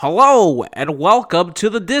Hello, and welcome to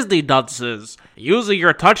the Disney Dunces. Using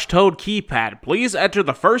your touch-tone keypad, please enter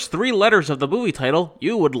the first three letters of the movie title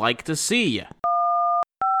you would like to see.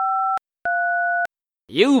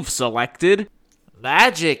 You've selected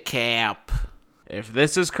Magic Camp. If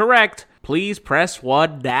this is correct, please press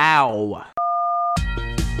 1 now.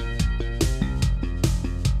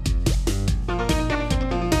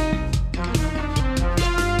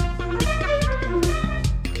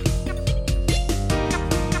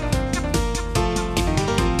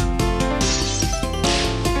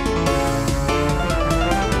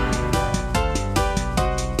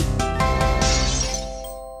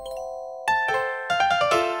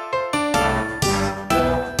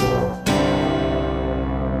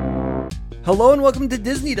 Hello and welcome to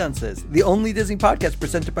Disney Dunces, the only Disney podcast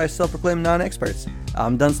presented by self-proclaimed non-experts.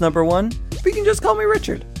 I'm Dunce number 1, but you can just call me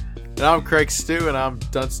Richard. And I'm Craig Stew, and I'm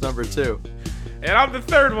Dunce number 2. And I'm the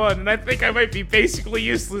third one, and I think I might be basically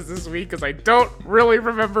useless this week because I don't really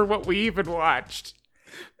remember what we even watched.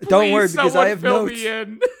 Don't worry, because I have fill notes. me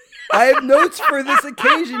in. I have notes for this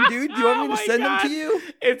occasion, dude. Do you want me to send them to you?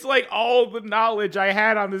 It's like all the knowledge I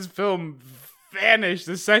had on this film vanished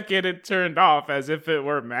the second it turned off as if it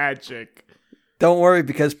were magic. Don't worry,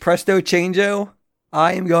 because presto changeo,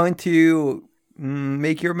 I am going to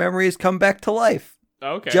make your memories come back to life.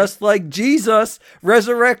 Okay. Just like Jesus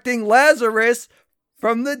resurrecting Lazarus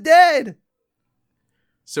from the dead.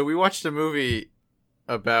 So we watched a movie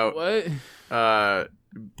about What?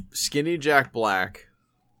 Skinny Jack Black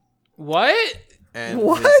What? and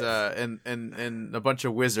What? his and a bunch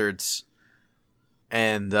of wizards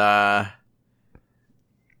and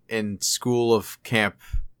in School of Camp.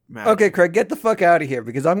 Okay, Craig, get the fuck out of here,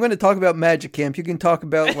 because I'm going to talk about Magic Camp. You can talk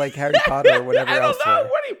about, like, Harry Potter or whatever I else. don't know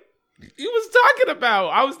what he was talking about.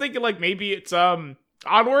 I was thinking like maybe it's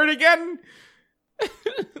Onward again.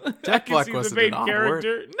 Jack Black wasn't in Onward.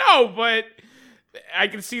 No, but I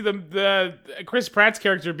can see the Chris Pratt's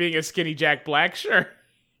character being a skinny Jack Black. Sure.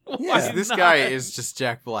 Yeah. This guy is just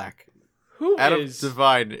Jack Black. Who Adam is?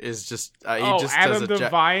 Devine is just he just Adam does a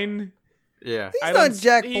Devine. yeah. He's not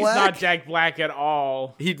Jack He's Black. not Jack Black at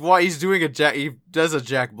all. He's doing he does a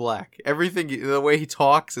Jack Black. Everything the way he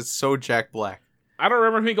talks is so Jack Black. I don't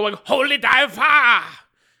remember him going, "Holy diver!"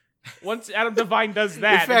 Once Adam Devine does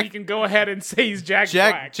that, In fact, then he can go ahead and say he's Jack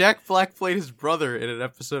Black. Jack Black played his brother in an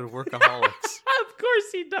episode of Workaholics. Of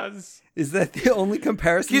course he does. Is that the only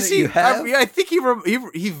comparison that see, you have? I think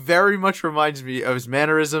he very much reminds me of his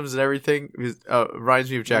mannerisms and everything.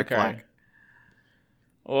 Reminds me of Jack Okay. Black.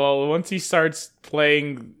 Well, once he starts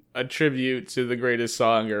playing a tribute to the greatest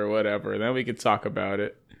song or whatever, then we can talk about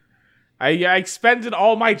it. I expended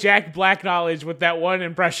all my Jack Black knowledge with that one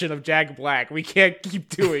impression of Jack Black. We can't keep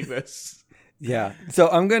doing this. Yeah. So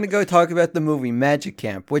I'm going to go talk about the movie Magic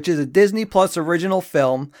Camp, which is a Disney Plus original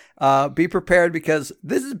film. Be prepared, because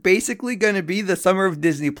this is basically going to be the summer of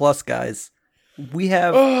Disney Plus, guys. We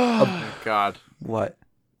have Oh God. what?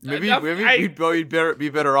 Maybe Enough- we'd better be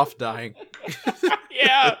better off dying.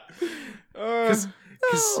 Yeah. Because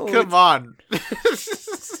No, come on. Like,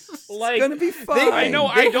 It's going to be fine. I know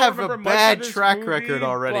They I don't have remember a much bad of this track movie, record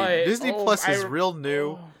already. but- Disney Plus is real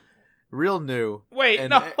new. oh. Real new. Wait, And-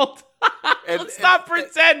 no. Let's not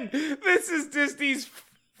pretend this is Disney's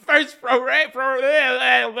first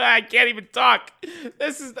I can't even talk.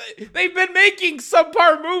 They've been making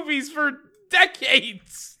subpar movies for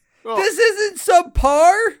decades. Well, This isn't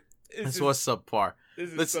subpar. this was subpar.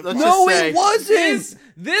 This is Let's subpar. just No, say, it wasn't.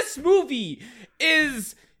 This movie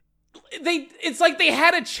is it's like they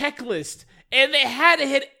had a checklist and they had to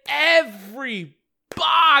hit every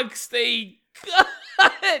box they got.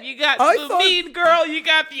 You got the mean girl, you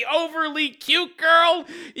got the overly cute girl,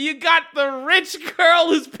 you got the rich girl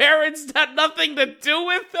whose parents had nothing to do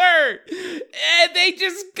with her, and they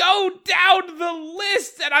just go down the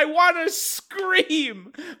list, and I want to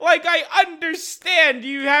scream. Like, I understand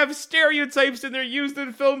you have stereotypes and they're used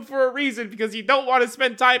in film for a reason, because you don't want to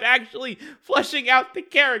spend time actually fleshing out the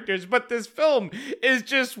characters, but this film is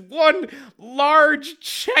just one large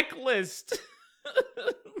checklist.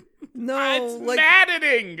 No, It's like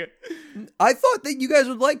maddening. I thought that you guys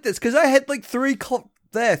would like this, because I had like three cry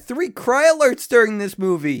alerts during this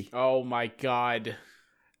movie. Oh my god.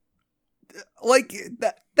 Like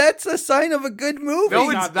that's a sign of a good movie. No,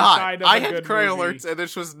 It's it's not the not. sign of I a had good cry movie. alerts, and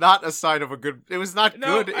this was not a sign of a good. It was not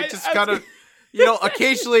No, good. It just I- kind of,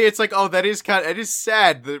 occasionally it's like, oh, it is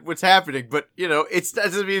sad that what's happening, but it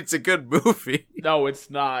doesn't mean it's a good movie. No, it's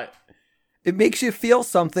not. It makes you feel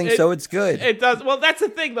something, so it's good. It does. Well, that's the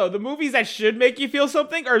thing, though. The movies that should make you feel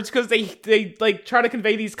something are because they like try to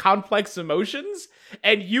convey these complex emotions,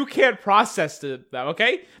 and you can't process them,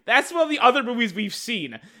 okay? That's one of the other movies we've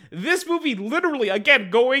seen. This movie literally, again,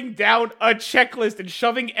 going down a checklist and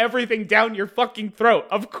shoving everything down your fucking throat.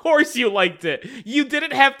 Of course you liked it. You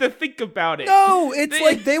didn't have to think about it. No, it's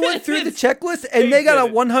like they went through the checklist and they got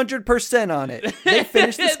a 100% on it. They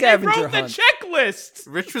finished the scavenger they wrote hunt. the checklist.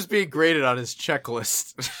 Rich was being graded on his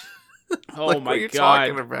checklist. Oh Like, my what are you god.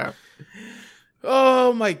 talking about?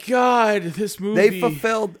 Oh my god, this movie. They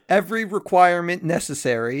fulfilled every requirement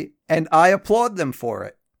necessary, and I applaud them for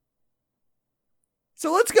it.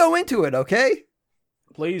 So let's go into it, okay?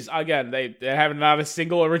 Please, again, they have not a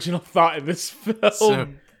single original thought in this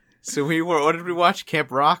film. So what did we watch?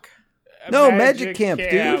 Camp Rock? No, Magic Camp,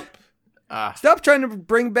 dude. Stop trying to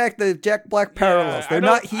bring back the Jack Black parallels. They're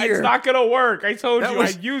not here. It's not gonna work. I told you. I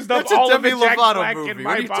used up all of the Jack Black movie. in my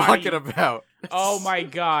What are you body. talking about? Oh my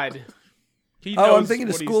god. He I'm knows thinking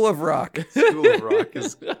of what School of Rock. School of Rock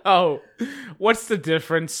is... Oh, what's the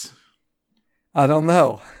difference? I don't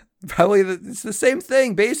know. Probably it's the same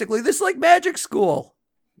thing, basically. This is like Magic School.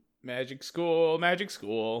 Magic School, Magic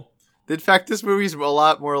School. In fact, this movie's a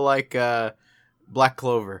lot more like Black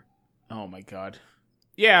Clover. Oh my god.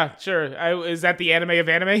 Yeah, sure. Is that the anime of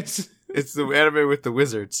animes? It's the anime with the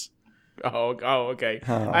wizards. Oh, okay.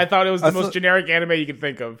 Oh. I thought it was the I most thought- generic anime you could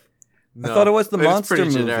think of. No, thought it was the it's monster pretty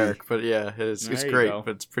movie. generic, but yeah, it's There you great, go.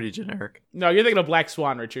 but it's pretty generic. No, you're thinking of Black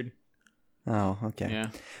Swan, Richard. Oh, okay. Yeah.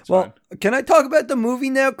 it's Well, fine. can I talk about the movie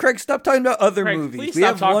now? Craig, stop talking about other Craig, movies. please We stop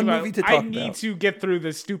have talking one about movie to I talk need about. to get through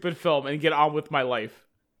this stupid film and get on with my life.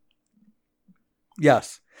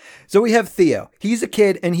 Yes. So we have Theo. He's a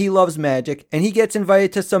kid and he loves magic, and he gets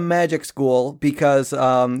invited to some magic school because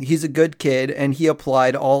he's a good kid and he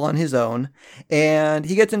applied all on his own. And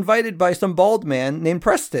he gets invited by some bald man named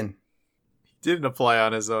Preston. Didn't apply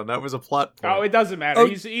on his own. That was a plot point. Oh, it doesn't matter. Oh,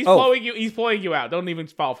 He's oh. blowing you. He's blowing you out. Don't even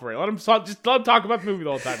fall for it. Let him talk about the movie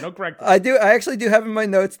the whole time. No correct. I actually do have in my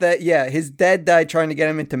notes that, yeah, his dad died trying to get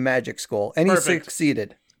him into magic school, and Perfect. he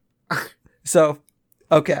succeeded. So,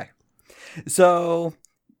 okay. So,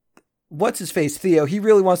 what's his face? Theo, he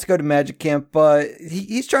really wants to go to magic camp, but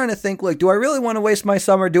he's trying to think, like, do I really want to waste my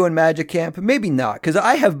summer doing magic camp? Maybe not, because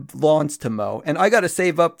I have lawns to mow, and I got to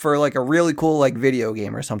save up for, like, a really cool, like, video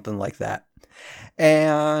game or something like that.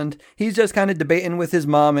 And he's just kind of debating with his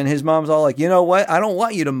mom, and his mom's all like, you know what? I don't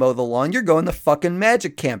want you to mow the lawn. You're going to fucking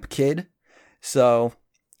magic camp, kid. So,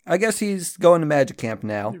 I guess he's going to magic camp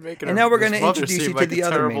now. And now we're going to introduce you to the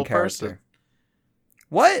other main character.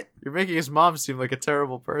 What? You're making his mom seem like a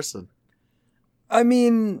terrible person. I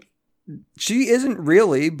mean, she isn't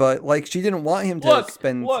really, but, like, she didn't want him to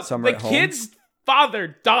spend summer the at home. kid's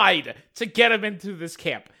father died to get him into this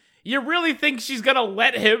camp. You really think she's gonna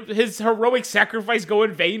let his heroic sacrifice go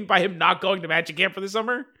in vain by him not going to magic camp for the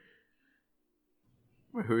summer?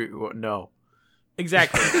 No.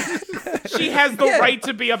 Exactly. She has the Yeah. right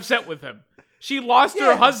to be upset with him. She lost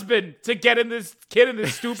her Yeah. husband to get in this kid in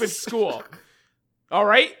this stupid school. All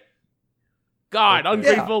right? God,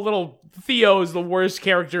 ungrateful little Theo is the worst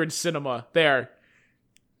character in cinema. There.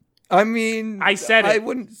 I mean, I said it. I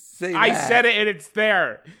wouldn't say I that. said it and it's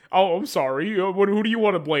there. Oh, I'm sorry. Who do you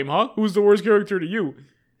want to blame, huh? Who's the worst character to you?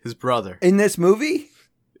 His brother. In this movie?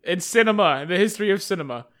 In cinema, in the history of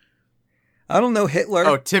cinema. I don't know, Hitler.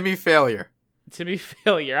 Oh, Timmy Failure. Timmy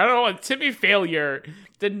Failure. I don't know what Timmy Failure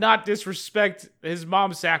did not disrespect his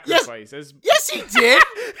mom's sacrifice. Yes, he did!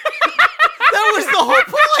 That was the whole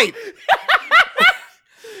point!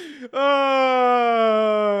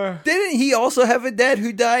 Didn't he also have a dad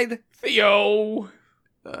who died? Theo.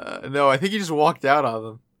 No, I think he just walked out on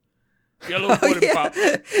them. Yellow pudding pop. He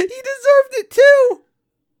deserved it too.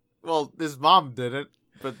 Well, his mom didn't,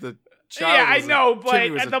 but the child Yeah, I was know,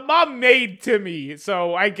 Timmy was but the mom made Timmy,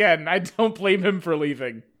 so again, I don't blame him for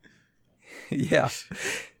leaving. Yeah.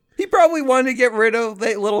 He probably wanted to get rid of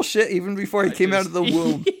that little shit even before he came out of the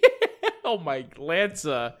womb. Oh my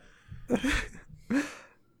Lanza.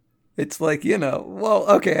 It's like, well,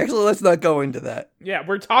 okay, actually, let's not go into that. Yeah,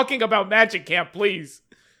 we're talking about Magic Camp, please.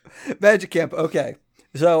 Magic Camp, okay.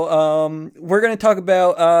 So, we're going to talk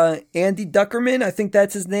about Andy Duckerman, I think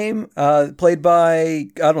that's his name, played by,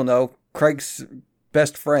 I don't know, Craig's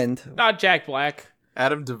best friend. Not Jack Black.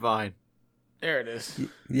 Adam Devine. There it is.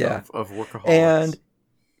 Yeah. Of Workaholics.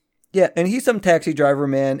 And he's some taxi driver,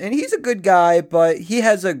 man, and he's a good guy, but he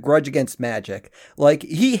has a grudge against magic. Like,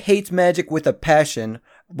 he hates magic with a passion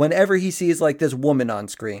whenever he sees, like, this woman on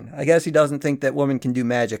screen. I guess he doesn't think that women can do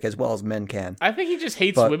magic as well as men can. I think he just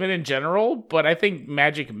hates women in general, but I think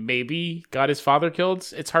magic maybe got his father killed.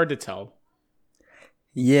 It's hard to tell.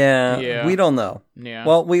 Yeah, we don't know. Yeah.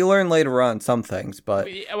 Well, we learn later on some things, but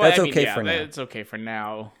that's okay for now. It's okay for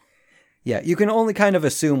now. Yeah, you can only kind of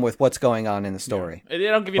assume with what's going on in the story. They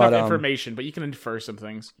don't give you enough information, but you can infer some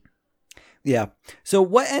things. Yeah. So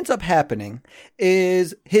what ends up happening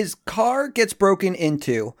is his car gets broken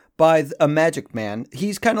into by a magic man.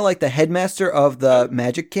 He's kind of like the headmaster of the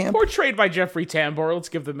magic camp. Portrayed by Jeffrey Tambor. Let's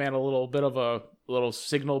give the man a little bit of a little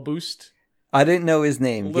signal boost. I didn't know his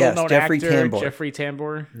name. Yes, Jeffrey Tambor. Jeffrey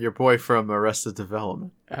Tambor. Your boy from Arrested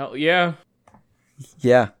Development. Hell yeah.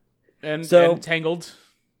 Yeah. And Tangled.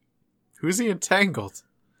 Who's he entangled?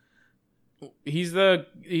 He's the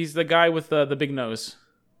guy with the big nose.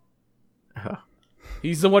 Oh.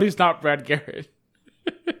 He's the one who's not Brad Garrett.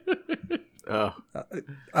 Oh.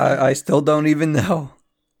 I still don't even know.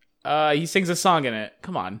 He sings a song in it.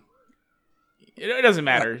 Come on. It doesn't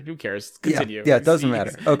matter. Who cares? Continue. Yeah, it doesn't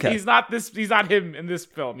matter. Okay. He's not him in this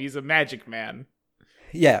film. He's a magic man.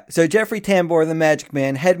 Yeah. So Jeffrey Tambor, the magic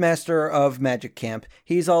man, headmaster of Magic Camp,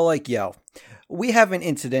 he's all like, yo, we have an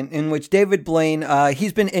incident in which David Blaine,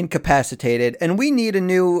 he's been incapacitated, and we need a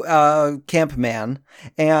new camp man,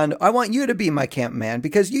 and I want you to be my camp man,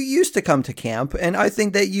 because you used to come to camp, and I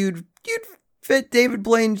think that you'd fit David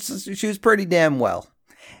Blaine's shoes pretty damn well.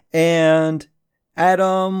 And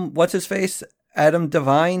Adam, what's his face? Adam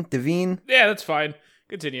Devine? Yeah, that's fine.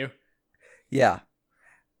 Continue. Yeah.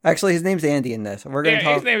 Actually, his name's Andy in this. We're going to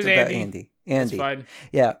talk about Andy. Andy. That's fine.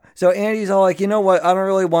 Yeah. So Andy's all like, you know what? I don't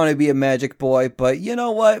really want to be a magic boy, but you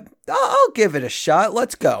know what? I'll give it a shot.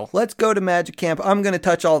 Let's go. Let's go to Magic Camp. I'm going to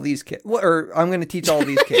touch all these kids. Or I'm going to teach all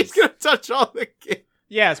these kids. He's going to touch all the kids.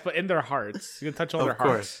 Yes, but in their hearts. You're going to touch all their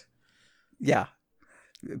hearts. Yeah.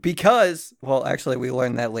 Because, well, actually, we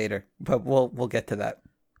learned that later, but we'll get to that.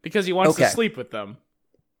 Because he wants to sleep with them.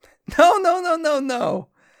 No.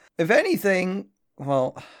 If anything,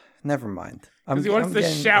 well, never mind. Because he wants to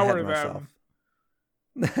shower them.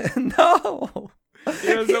 No. He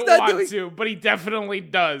doesn't want to, but he definitely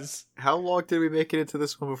does. How long did we make it into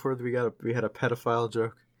this one before we had a pedophile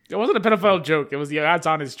joke? It wasn't a pedophile joke. It was the odds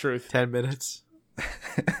on his truth. 10 minutes?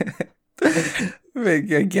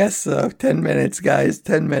 I guess so. 10 minutes, guys.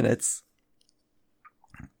 10 minutes.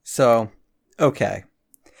 So, okay.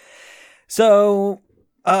 So,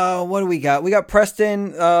 what do we got? We got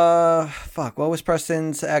Preston. What was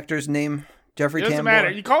Preston's actor's name? Jeffrey Tambor? It doesn't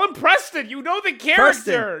matter. You call him Preston. You know the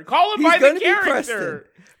character. Call him by the character.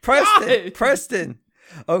 Preston.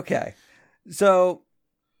 Okay. So,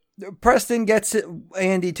 Preston gets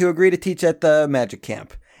Andy to agree to teach at the magic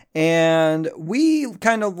camp. And we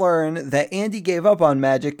kind of learn that Andy gave up on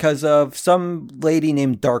magic because of some lady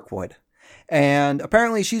named Darkwood. And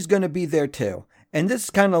apparently she's going to be there too. And this is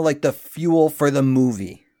kind of like the fuel for the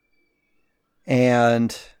movie.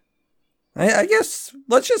 And I guess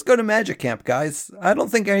let's just go to Magic Camp, guys. I don't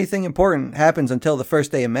think anything important happens until the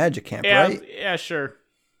first day of Magic Camp, right? Yeah, sure.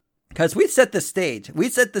 Because we set the stage.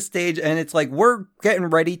 And it's like we're getting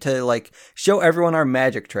ready to like show everyone our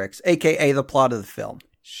magic tricks, aka the plot of the film.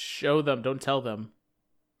 Show them, don't tell them.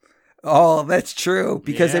 Oh, that's true.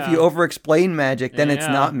 Because if you over-explain magic, then it's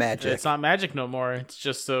not magic. It's not magic no more. It's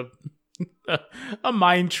just a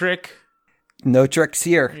mind trick. No tricks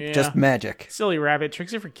here, just magic. Silly rabbit.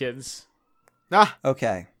 Tricks are for kids. Ah.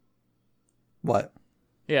 Okay. What?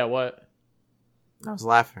 Yeah, what? I was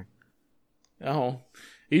laughing. Oh.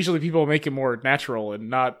 Usually people make it more natural and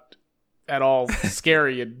not at all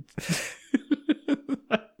scary. And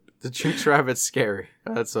The Tricks rabbit's scary.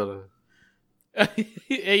 That's what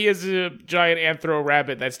he is a giant anthro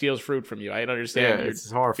rabbit that steals fruit from you. I understand. Yeah, it's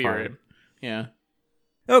horrifying. Yeah.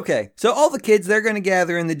 Okay, so all the kids, they're going to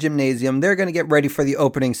gather in the gymnasium. They're going to get ready for the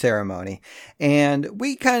opening ceremony. And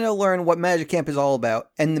we kind of learn what Magic Camp is all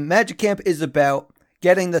about. And the Magic Camp is about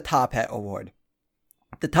getting the Top Hat Award.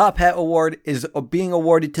 The Top Hat Award is being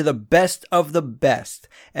awarded to the best of the best.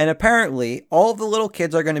 And apparently, all of the little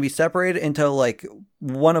kids are going to be separated into like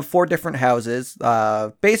one of 4 different houses.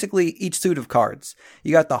 Basically, each suit of cards.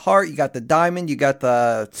 You got the heart, you got the diamond, you got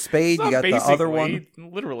the spade, you got the other one. It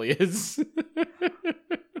literally is.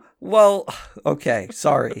 Well, okay,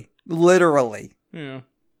 sorry. Literally. Yeah.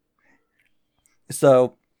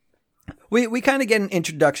 So, we kind of get an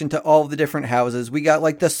introduction to all of the different houses. We got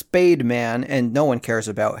like the Spade Man, and no one cares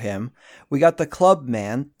about him. We got the Club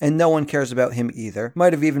Man, and no one cares about him either.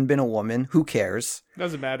 Might have even been a woman. Who cares?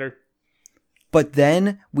 Doesn't matter. But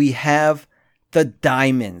then we have the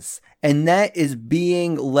Diamonds, and that is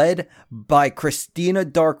being led by Christina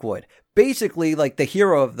Darkwood. Basically, like the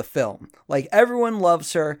hero of the film. Like, everyone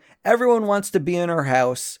loves her. Everyone wants to be in her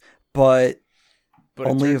house, but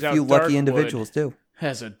only a few lucky individuals do.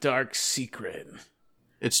 Has a dark secret.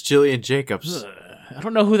 It's Jillian Jacobs. I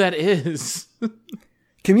don't know who that is.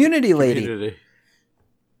 Community lady. Community.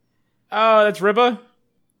 Oh, that's Ribba?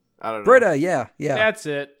 I don't know. Britta, yeah. That's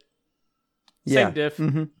it. Yeah. Same diff.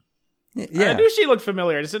 Mm-hmm. Yeah. I knew she looked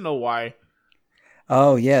familiar. I just didn't know why.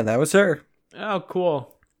 Oh, yeah, that was her. Oh,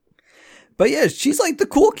 cool. But yeah, she's like the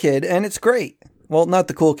cool kid, and it's great. Well, not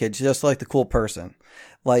the cool kid, she's just like the cool person.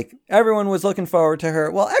 Like, everyone was looking forward to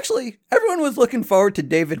her. Well, actually, everyone was looking forward to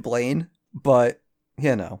David Blaine, but,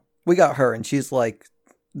 you know, we got her, and she's like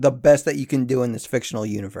the best that you can do in this fictional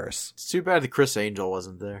universe. It's too bad that Chris Angel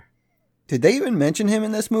wasn't there. Did they even mention him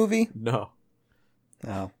in this movie? No.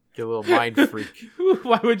 No. Get a little mind freak.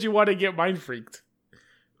 Why would you want to get mind freaked?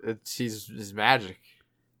 He's magic.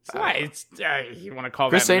 Why? It's you want to call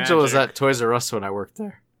Chris that Angel was magic. at Toys R Us when I worked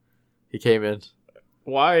there. He came in.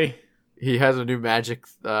 Why? He has a new magic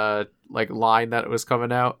line that was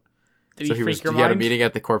coming out. Did So he he freak was your he had a mind? meeting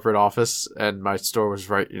at the corporate office, and my store was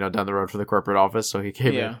right, down the road from the corporate office. So he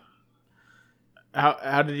came in.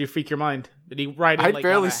 How did you freak your mind? Did he ride in, I like,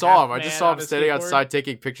 barely on a saw him. half I just man saw on him a standing skateboard? outside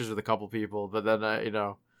taking pictures with a couple people. But then, Did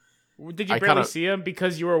you I barely kinda- see him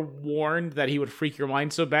because you were warned that he would freak your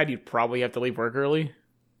mind so bad you'd probably have to leave work early?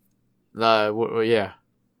 Yeah.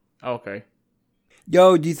 Okay.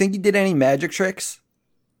 Yo, do you think he did any magic tricks?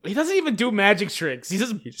 He doesn't even do magic tricks. He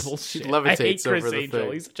does He bullshit. levitates I hate Chris over the Angel.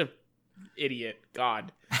 thing. He's such a idiot.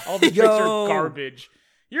 God. All the tricks are Yo. garbage.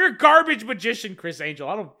 You're a garbage magician, Chris Angel.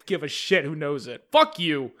 I don't give a shit who knows it. Fuck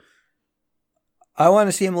you. I want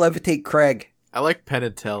to see him levitate Craig. I like Penn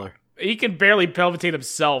and Teller. He can barely levitate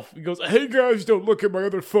himself. He goes, "Hey guys, don't look at my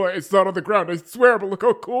other foot. It's not on the ground. I swear, but look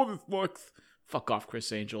how cool this looks." Fuck off,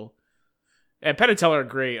 Chris Angel. And Penn and Teller are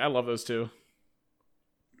great. I love those two.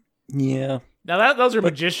 Yeah. Now those are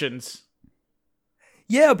magicians.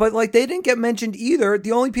 Yeah, but like they didn't get mentioned either.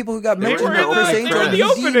 The only people who got They mentioned were were in Chris the- Angel they were in and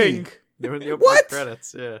the Zini. opening. They were in the opening What?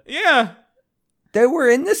 credits. Yeah. Yeah. They were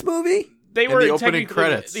in this movie? They In were the opening technically-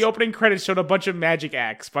 credits. The opening credits showed a bunch of magic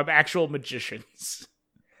acts by actual magicians.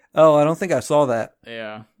 Oh, I don't think I saw that.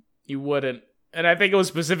 Yeah, you wouldn't. And I think it was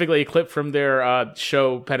specifically a clip from their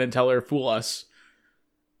show Penn and Teller Fool Us,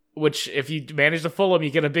 which if you manage to fool them, you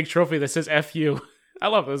get a big trophy that says F you. I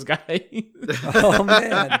love those guys. Oh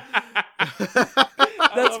man.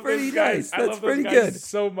 I That's love pretty those guys. nice. I That's love those pretty guys good.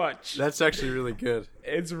 so much. That's actually really good.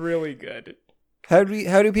 It's really good. How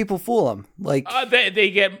do people fool them? Like They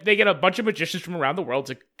get a bunch of magicians from around the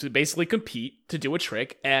world to basically compete to do a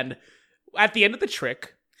trick, and at the end of the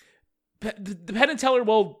trick, the Penn and Teller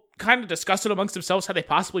will kind of discuss it amongst themselves how they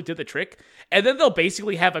possibly did the trick, and then they'll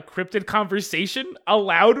basically have a cryptid conversation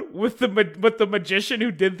aloud with the magician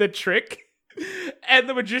who did the trick, and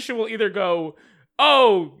the magician will either go,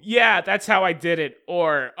 "Oh yeah, that's how I did it,"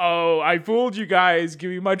 or "Oh, I fooled you guys.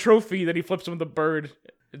 Give me my trophy." Then he flips him the bird.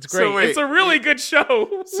 It's great. So wait, it's a really good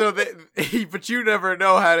show. So but you never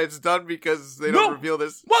know how it's done because they don't No. reveal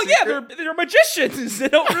this. Well, yeah, secret? they're magicians. They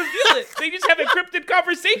don't reveal it. They just have a cryptid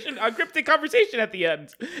conversation at the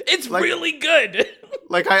end. It's Like- really good.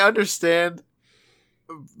 Like I understand,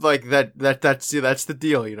 like that's the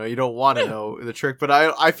deal. You don't want to know the trick, but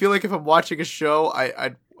I feel like if I'm watching a show,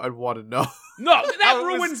 I'd want to know. No, How that it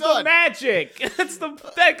was ruins the done. magic.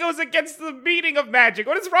 That goes against the meaning of magic.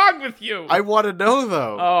 What is wrong with you? I want to know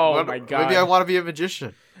though. Oh, my God. Maybe I want to be a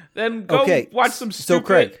magician. Then go Okay, watch some so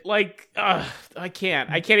stupid. Craig. I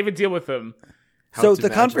can't even deal with them. How so to the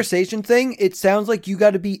magic. conversation thing, it sounds like you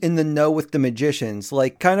got to be in the know with the magicians.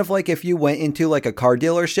 Like kind of like if you went into like a car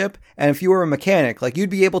dealership and if you were a mechanic, like you'd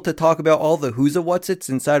be able to talk about all the who's and what's it's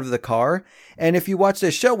inside of the car. And if you watched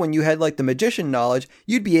this show when you had like the magician knowledge,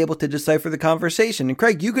 you'd be able to decipher the conversation. And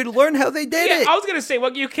Craig, you could learn how they did it. I was gonna say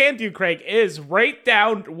what you can do, Craig, is write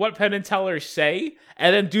down what Penn and Teller say,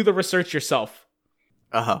 and then do the research yourself.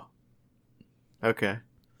 Oh. Okay.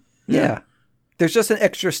 Yeah. There's just an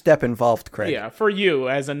extra step involved, Craig. Yeah, for you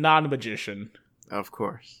as a non-magician. Of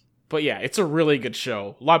course. But yeah, it's a really good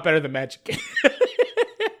show. A lot better than Magic.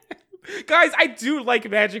 Guys, I do like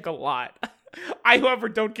Magic a lot. I, however,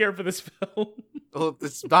 don't care for this film. Well,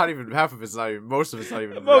 it's not even half of it's not even. Most of it's not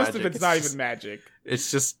even. Most magic. of it's not even Magic. It's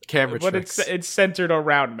just camera But tricks it's centered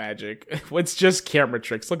around Magic. It's just camera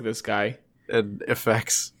tricks. Look at this guy. and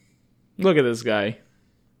effects. Look at this guy.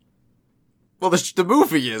 Well, the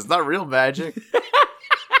movie is not real magic.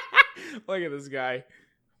 Look at this guy.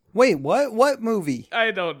 Wait, what? What movie?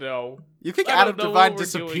 I don't know. You think I don't Adam know Devine what we're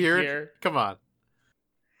doing disappeared? here. Come on.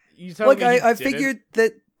 You tell Like me he I didn't? figured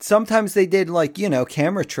that sometimes they did like,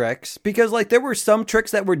 camera tricks because like there were some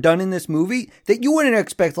tricks that were done in this movie that you wouldn't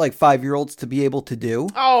expect like 5-year-olds to be able to do.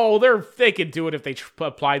 Oh, they could do it if they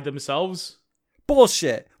applied themselves.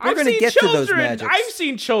 Bullshit. We're I've going to seen get to those children. magics. I've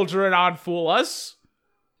seen children on Fool Us.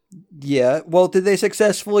 Yeah. Well, did they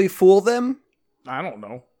successfully fool them? I don't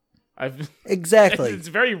know. Exactly. It's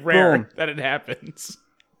very rare Boom. that it happens.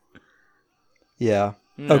 Yeah.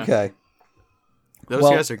 Yeah. Okay. Those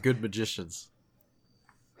Well- guys are good magicians.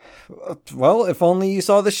 Well, if only you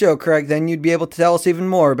saw the show, Craig, then you'd be able to tell us even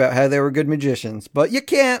more about how they were good magicians. But you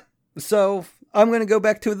can't. So I'm going to go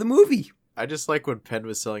back to the movie. I just like when Penn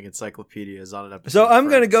was selling encyclopedias on an episode. So of I'm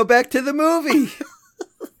going to Friends. go back to the movie.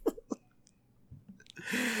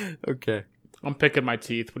 Okay. I'm picking my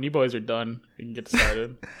teeth. When you boys are done, we can get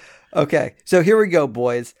started. Okay, so here we go,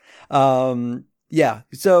 boys. Yeah,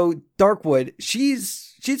 so Darkwood,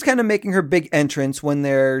 she's kind of making her big entrance when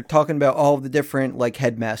they're talking about all of the different like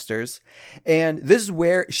headmasters, and this is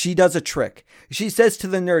where she does a trick. She says to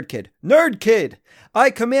the nerd kid, I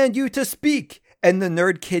command you to speak, and the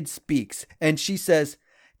nerd kid speaks, and she says,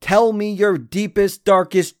 tell me your deepest,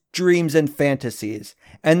 darkest dreams and fantasies.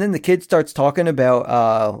 And then the kid starts talking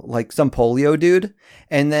about like some polio dude,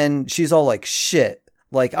 and then she's all like, shit.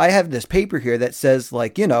 Like, I have this paper here that says,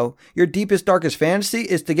 like, you know, your deepest, darkest fantasy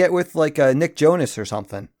is to get with, like, Nick Jonas or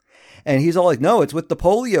something. And he's all like, no, it's with the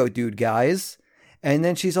polio dude, guys. And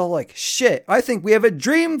then she's all like, shit, I think we have a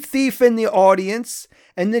dream thief in the audience.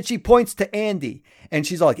 And then she points to Andy. And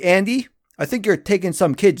she's all like, Andy, I think you're taking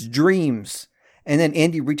some kid's dreams. And then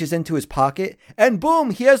Andy reaches into his pocket. And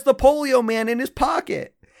boom, he has the polio man in his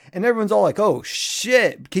pocket. And everyone's all like, oh,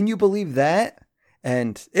 shit, can you believe that?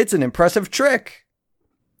 And it's an impressive trick.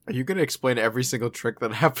 Are you going to explain every single trick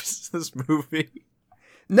that happens in this movie?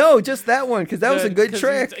 No, just that one, because that was a good 'Cause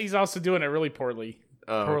trick. He's also doing it really poorly.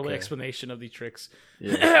 Oh, Poorly okay. explanation of these tricks.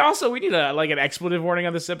 Yeah. Also, we need an expletive warning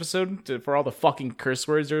on this episode for all the fucking curse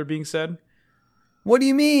words that are being said. What do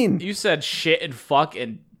you mean? You said shit and fuck,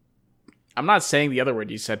 and I'm not saying the other word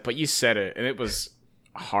you said, but you said it, and it was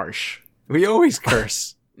harsh. We always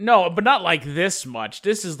curse. No, but not like this much.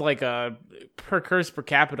 This is like a per curse per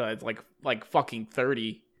capita. It's like fucking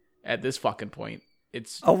 30 at this fucking point.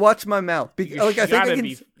 It's I'll watch my mouth. you Like, I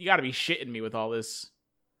think you gotta be shitting me with all this.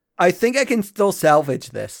 I think I can still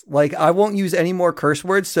salvage this. Like, I won't use any more curse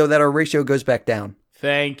words so that our ratio goes back down.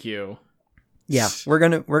 Thank you. Yeah, we're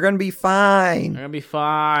gonna be fine. I'm gonna be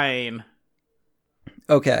fine.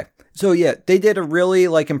 Okay, so yeah, they did a really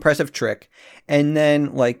like impressive trick, and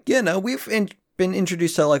then like you know we've been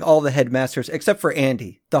introduced to like all the headmasters except for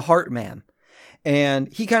Andy, the Heart Man,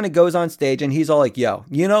 and he kind of goes on stage and he's all like, "Yo,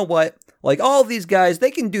 you know what? Like all these guys,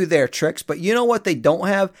 they can do their tricks, but you know what they don't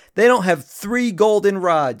have? They don't have 3 golden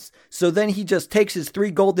rods." So then he just takes his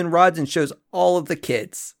 3 golden rods and shows all of the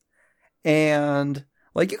kids, and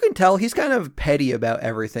like you can tell he's kind of petty about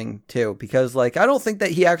everything too, because like I don't think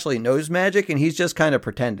that he actually knows magic and he's just kind of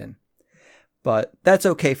pretending. But that's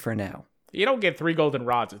okay for now. You don't get 3 golden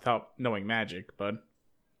rods without knowing magic, bud.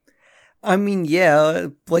 I mean, yeah,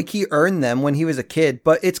 like he earned them when he was a kid,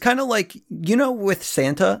 but it's kind of like, you know, with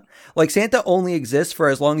Santa, like Santa only exists for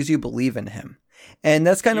as long as you believe in him. And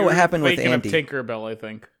that's kind of what happened with Thinking of Andy. Tinkerbell, I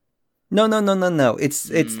think. No. It's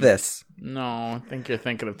this. No, I think you're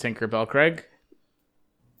thinking of Tinkerbell, Craig.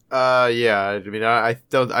 Yeah. I mean, I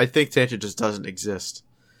don't. I think Santa just doesn't exist.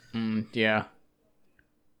 Yeah.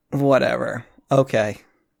 Whatever. Okay.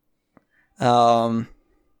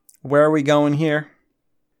 Where are we going here?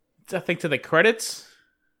 I think to the credits.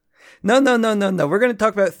 No. We're going to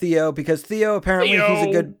talk about Theo because Theo apparently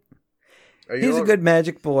he's a good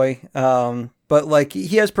magic boy. But like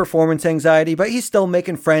he has performance anxiety, but he's still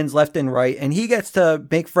making friends left and right, and he gets to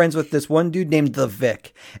make friends with this one dude named the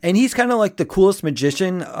Vic, and he's kind of like the coolest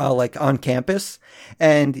magician like on campus,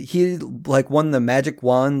 and he like won the magic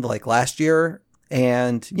wand like last year,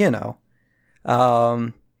 and you know,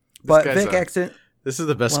 but guy's Vic a- accident. This is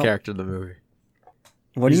the best Well- character in the movie.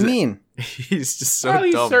 What do you he's a- mean? He's just so Well,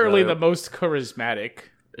 he's dumb. certainly though. the most charismatic.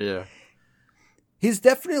 Yeah. He's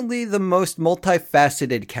definitely the most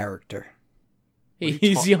multifaceted character.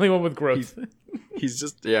 He's the only one with growth. He's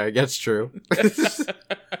just yeah. I guess true.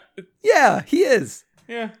 Yeah, he is.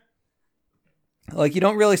 Yeah. Like, you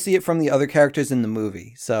don't really see it from the other characters in the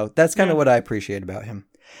movie. So that's kind of what I appreciate about him.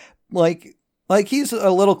 Like he's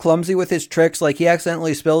a little clumsy with his tricks. Like, he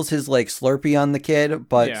accidentally spills his, like, Slurpee on the kid.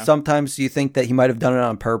 But Yeah. sometimes you think that he might have done it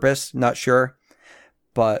on purpose. Not sure.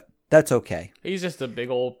 But that's okay. He's just a big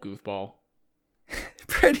old goofball.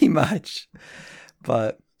 Pretty much.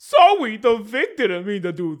 But Sorry, the Vic didn't mean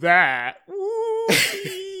to do that. Ooh,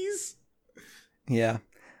 please. yeah.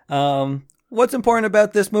 What's important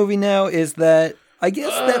about this movie now is that I guess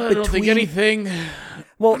that I between don't think anything.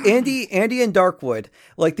 well, Andy and Darkwood,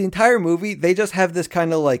 like the entire movie, they just have this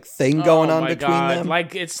kind of like thing going on between them.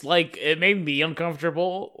 Like it's like it made me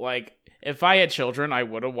uncomfortable. Like if I had children, I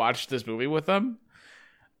would have watched this movie with them.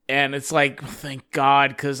 And it's like, thank God,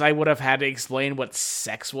 because I would have had to explain what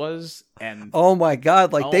sex was. And Oh my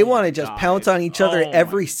god, like they Oh want to my just God. pounce on each other Oh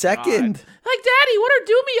every my second. God. Like, Daddy, what are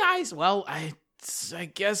doomy eyes? Well, I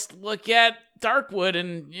guess look at Darkwood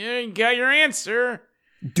and you got your answer.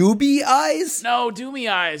 Doobie eyes? No,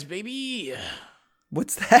 doomy eyes, baby.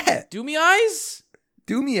 What's that? Doomy eyes?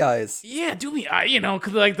 Doomy eyes. Yeah, doomy eye. You know,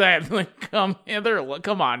 'cause like that. Like, come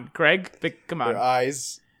on, Craig. Come Their on.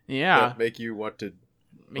 eyes Yeah. that make you want to.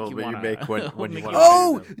 Make you you wanna- make when you make want you- to.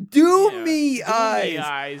 Oh, Yeah. Doomy Doomy eyes.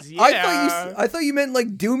 eyes. Yeah. I thought you meant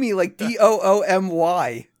like Doomy, like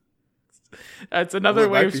Doomy. That's another Well,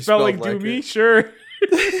 it way might of be spelling spelled like doomy. it. Sure.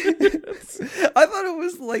 I thought it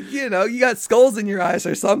was like, you got skulls in your eyes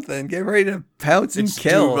or something. Get ready to pounce and It's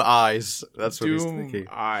kill. Doom eyes. That's what he's Doom thinking.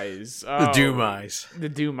 eyes. The Oh, Doom eyes. The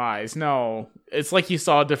Doom eyes. No, it's like you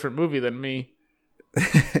saw a different movie than me.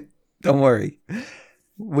 Don't worry.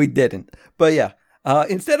 We didn't. But yeah.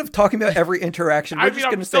 Instead of talking about every interaction, we're I just mean,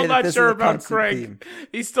 going I'm to still say that not this sure is a about constant Craig. theme.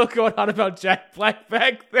 He's still going on about Jack Black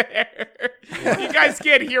back there. You guys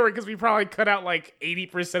can't hear it because we probably cut out like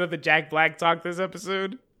 80% of the Jack Black talk this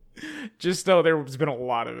episode. Just know there's been a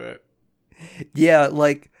lot of it. Yeah,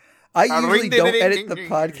 like I ring, usually ding, don't ding, edit ding, the ding.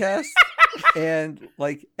 podcast, and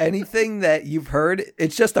like anything that you've heard,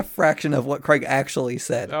 it's just a fraction of what Craig actually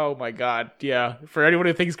said. Oh my God. Yeah. For anyone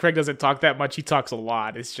who thinks Craig doesn't talk that much, he talks a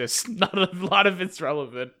lot. It's just not a lot of it's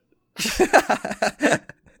relevant.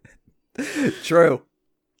 True.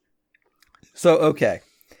 So okay,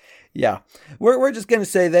 yeah, we're just gonna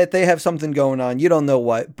say that they have something going on. You don't know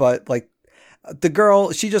what, but like the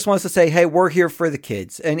girl, she just wants to say, "Hey, we're here for the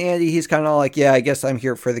kids." And Andy, he's kind of like, "Yeah, I guess I'm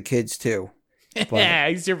here for the kids too." But- Yeah,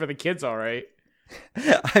 he's here for the kids, all right.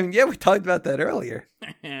 I mean, yeah, we talked about that earlier.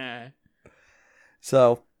 To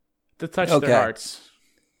So touch Okay. their hearts.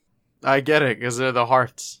 I get it because they're the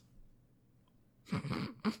hearts.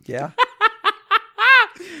 yeah,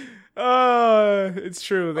 It's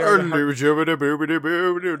true. They're the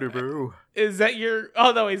heart- Is that your?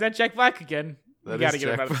 Oh no, is that Jack Black again? We That gotta is get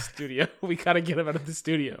him Jack out of the studio. We gotta get him out of the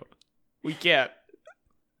studio. We can't.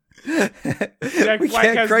 Jack we Black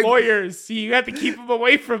can't. has Craig, lawyers. You have to keep him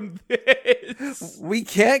away from this. we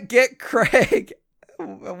can't get Craig.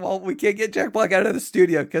 Well, we can't get Jack Black out of the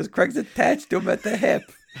studio because Craig's attached to him at the hip.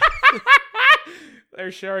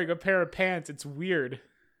 They're sharing a pair of pants. It's weird.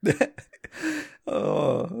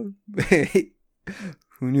 Oh, who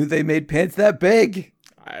knew they made pants that big?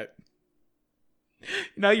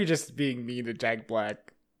 Now you're just being mean to Jack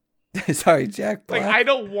Black. Sorry, Jack Black. Like, I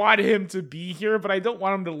don't want him to be here, but I don't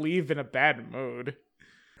want him to leave in a bad mood.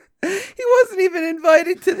 He wasn't even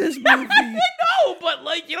invited to this movie. No, but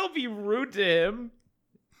like, you don't be rude to him.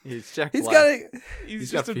 He's Jack He's Black. got a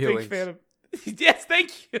He's got just a feelings. big fan of. Yes,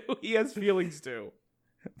 thank you. He has feelings too.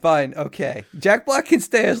 fine. Okay, Jack Black can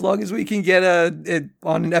stay as long as we can get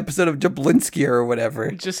on an episode of Jablinski or whatever.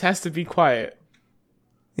 He just has to be quiet.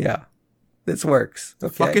 Yeah, this works.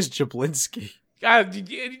 Okay. Fuck is Jablinski? God,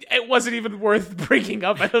 it wasn't even worth bringing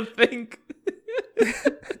up. I don't think.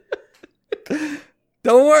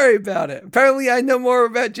 Don't worry about it. Apparently, I know more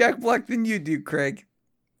about Jack Black than you do, Craig.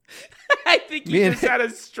 I think he Man. just had a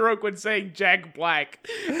stroke when saying Jack Black,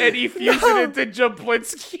 and he fused it into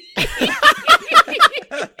Jablinski.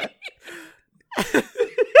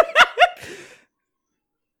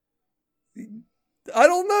 I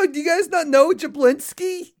don't know. Do you guys not know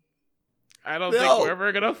Jablinski? I don't think No. we're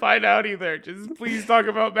ever gonna find out either. Just please talk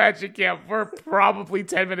about Magic Camp. We're probably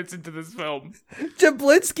 10 minutes into this film.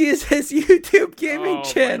 Jablinski is his YouTube gaming Oh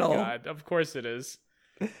channel. my God. Of course it is.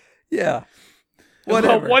 Yeah. Well,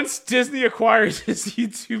 Whatever. once Disney acquires his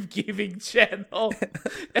YouTube gaming channel,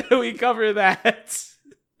 and we cover that.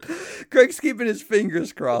 Craig's keeping his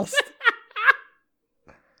fingers crossed.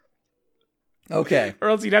 Okay. Or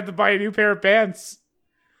else he'd have to buy a new pair of pants.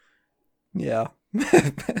 Yeah.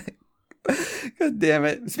 God damn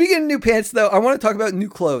it. Speaking of new pants, though, I want to talk about new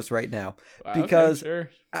clothes right now. Okay, Because sure.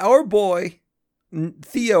 our boy,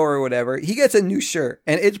 Theo or whatever, he gets a new shirt.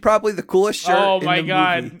 And it's probably the coolest shirt Oh in my the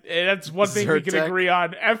God. movie. That's one thing we can Zyrtec. agree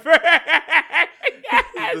on. The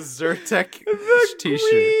Zyrtec The t-shirt.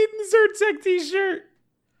 green Zyrtec t-shirt.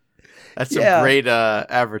 That's Yeah. some great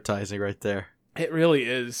advertising right there. It really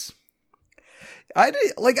is. I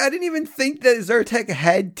didn't even think that Zyrtec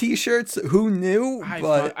had t-shirts. Who knew? I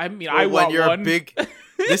But want when you're one. a big,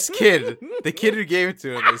 this kid, the kid who gave it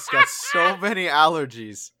to him, has got so many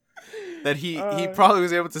allergies that he probably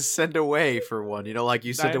was able to send away for one. You know, like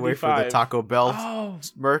you send away for the 95. Taco Bell Oh,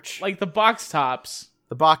 merch, like the box tops.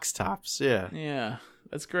 the box tops. Yeah, Yeah,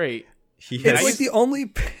 that's great. he it's has. like the only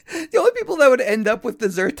people that would end up with the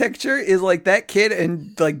Zyrtec shirt is like that kid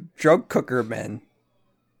and like drug cooker men.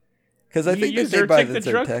 Because I You think use they buy Zyrtec,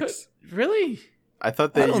 the drug Zyrtecs. Really? I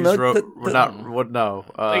thought they I don't used know,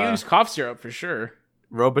 They use cough syrup for sure.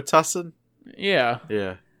 Robitussin. Yeah.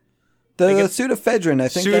 Yeah, The They get- pseudoephedrine, I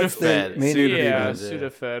think that's the Sudafed. main Sudafed. ingredient. Yeah,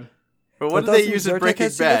 Sudafed. but what But did they doesn't use in Zyrtec Breaking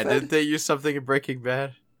have Bad? Sudafed? Didn't they use something in Breaking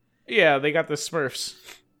Bad? Yeah, they got the Smurfs.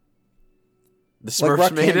 The Like Smurfs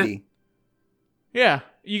rock made candy. Yeah,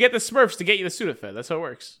 you get the Smurfs to get you the Sudafed. That's how it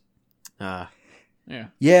works. it. Yeah.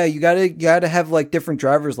 Yeah, you gotta have like different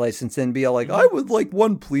driver's license and be all like, I would like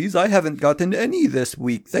one, please. I haven't gotten any this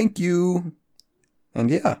week. Thank you. And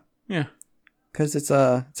yeah, Yeah. because it's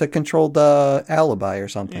a controlled alibi or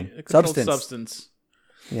something. A controlled Substance. substance.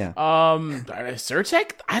 Yeah.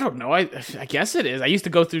 Zyrtec? I don't know. I guess it is. I used to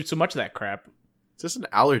go through so much of that crap. It's just an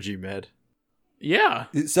allergy med. Yeah.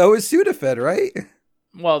 So is Sudafed, right?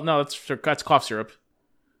 Well, no, that's cough syrup.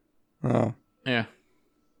 Oh, Yeah.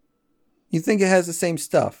 you think it has the same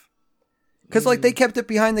stuff? Because like they kept it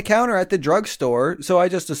behind the counter at the drugstore, so I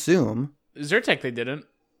just assume Zyrtec, they didn't.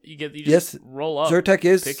 You just Yes, roll up. Zyrtec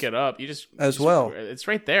is pick it up. You just as well. It's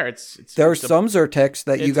right there. It's There are it's a- some Zyrtecs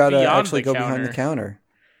that you it's gotta beyond actually the go behind the counter.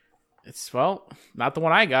 It's not the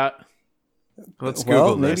one I got. Let's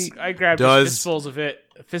Well, Google maybe- this. I grabbed Does- fistfuls of it.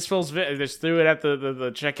 Fistfuls of it. I just threw it at the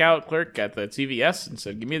checkout clerk at the TVS and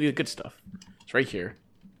said, "Give me the good stuff." It's right here.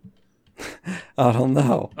 I don't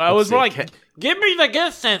know. I was see. more like, Can- "Give me the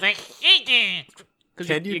good stuff." I hate it.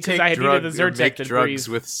 Can you Because take I had drugs needed the or Zyrtec make to drugs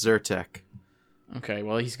breathe. with Zyrtec? Okay,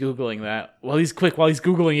 well he's googling that. While he's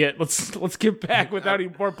googling it, let's get back without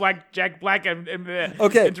any more Jack Black and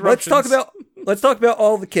Okay, let's talk interruptions. about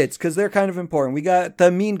all the kids because they're kind of important. We got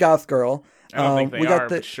the mean goth girl. I don't think they we are, got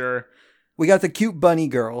the but sure. we got the cute bunny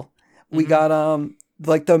girl. We got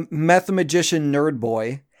like the meth magician nerd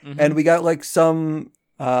boy, and we got like some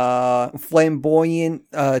flamboyant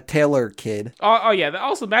tailor kid. Oh yeah.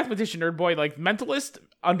 Also, mathematician nerd boy, like mentalist,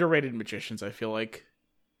 underrated magicians. I feel like.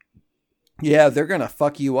 Yeah, they're gonna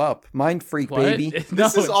fuck you up. Mind freak, What? baby.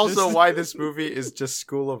 This is also why this movie is just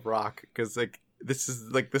School of Rock, because like this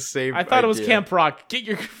is like the same. I thought it was idea. Camp Rock. Get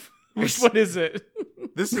your. Which one is it?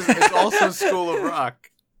 It's also School of Rock,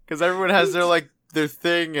 because everyone has their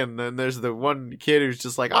thing, and then there's the one kid who's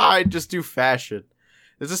just like, I just do fashion.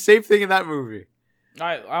 It's the same thing in that movie.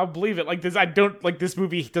 I'll believe it. Like this, I don't like this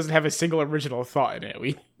movie. Doesn't have a single original thought in it.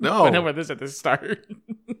 We No. went over this at the start.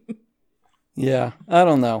 Yeah, I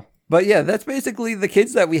don't know. But yeah, that's basically the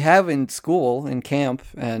kids that we have in school, in camp,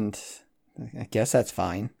 and I guess that's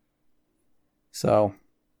fine. So,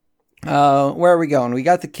 where are we going? We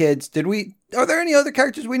got the kids. Are there any other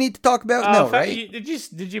characters we need to talk about? No, right?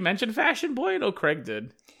 Did you mention Fashion Boy? No, Craig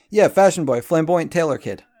did. Yeah, fashion boy, flamboyant tailor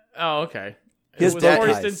kid. Oh, okay. His Who was dad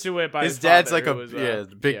forced ties. into it by His dad's father, like who was,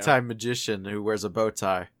 big time magician who wears a bow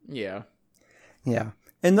tie. Yeah. Yeah.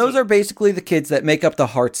 And those are basically the kids that make up the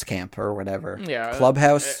Hearts camp or whatever. Yeah.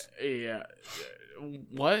 Clubhouse. Yeah.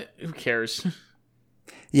 What? Who cares?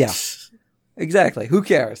 Yeah. Exactly. Who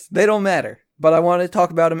cares? They don't matter. But I want to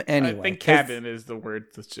talk about them anyway. I think cabin is the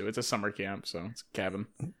word to do. It's a summer camp, so it's cabin.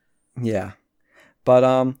 Yeah.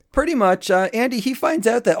 But pretty much Andy, he finds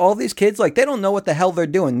out that all these kids, like, they don't know what the hell they're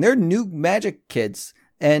doing. They're new magic kids.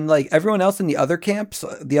 And like everyone else in the other camps,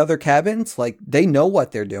 the other cabins, like they know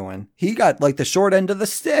what they're doing. He got like the short end of the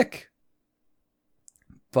stick.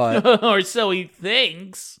 But Or so he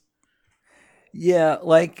thinks. yeah,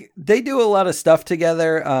 like they do a lot of stuff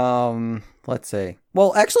together. Let's see.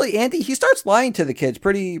 Well, actually, Andy, he starts lying to the kids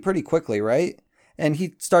pretty quickly, right? And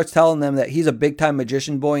he starts telling them that he's a big time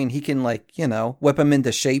magician boy and he can like, whip them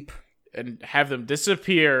into shape. And have them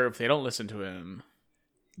disappear if they don't listen to him.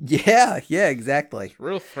 Yeah, exactly.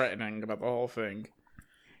 Real threatening about the whole thing.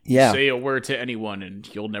 Yeah. Say a word to anyone and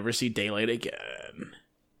you'll never see daylight again.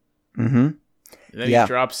 Mm-hmm. And then Yeah. he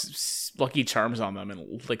drops Lucky Charms on them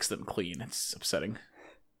and licks them clean. It's upsetting.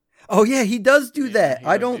 Oh yeah, he does do that. he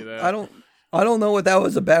I does don't do that. I don't know what that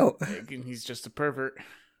was about. He's just a pervert.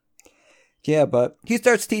 Yeah, but he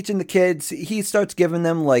starts teaching the kids. He starts giving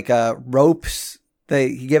them like ropes.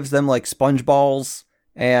 He gives them like sponge balls,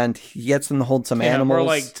 and he gets them to hold some animals. We're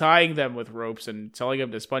like tying them with ropes and telling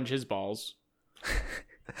him to sponge his balls.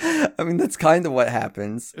 I mean, that's kind of what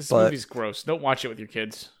happens. This but movie's gross. Don't watch it with your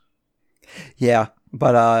kids. yeah,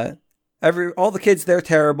 but all the kids, they're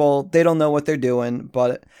terrible. They don't know what they're doing.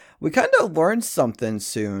 But we kind of learned something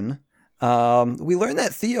soon. We learned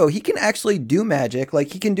that Theo, he can actually do magic.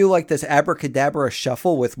 Like he can do like this abracadabra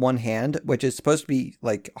shuffle with one hand, which is supposed to be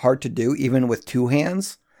like hard to do even with two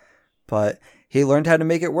hands. But he learned how to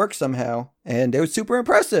make it work somehow, and it was super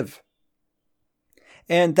impressive.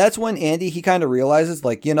 And that's when Andy, he kind of realizes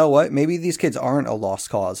like, you know what? Maybe these kids aren't a lost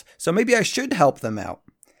cause. So maybe I should help them out.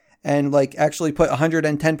 and like actually put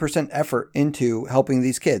 110% effort into helping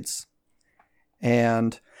these kids.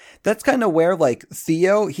 And that's kind of where like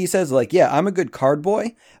Theo, he says like, yeah, I'm a good card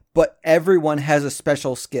boy, but everyone has a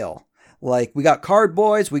special skill. Like we got card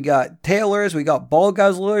boys, we got tailors, we got ball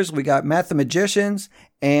guzzlers, we got mathematicians,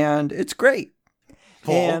 and it's great.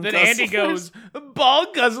 And then Andy goes, ball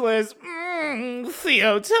guzzlers.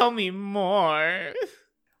 Theo, tell me more.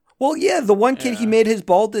 Well, yeah, the one kid, he made his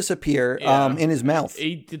ball disappear in his mouth.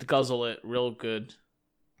 He did guzzle it real good.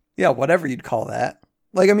 Yeah, whatever you'd call that.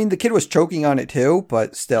 Like, I mean, the kid was choking on it too,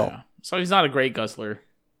 but still. Yeah. So he's not a great guzzler.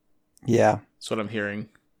 Yeah. That's what I'm hearing.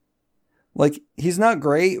 Like, he's not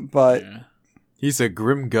great, but... Yeah. He's a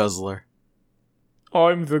grim guzzler.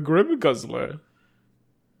 I'm the grim guzzler.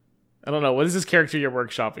 I don't know. What is this character you're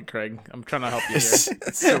workshopping, Craig? I'm trying to help you here.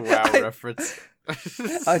 It's a WoW reference.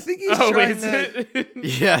 I think he's trying is to... it?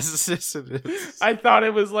 Yes, it is. I thought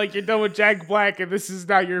it was like you're done with Jack Black and this is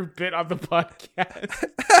now your bit on the podcast.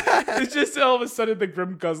 It's just all of a sudden the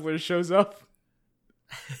Grim Guzzler shows up.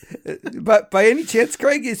 But by any chance,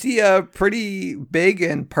 Craig, is he pretty big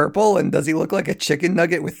and purple, and does he look like a chicken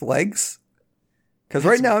nugget with legs? Because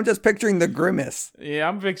right now I'm just picturing the Grimace. Yeah,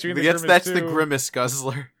 I'm picturing the Yes, Grimace that's too. the Grimace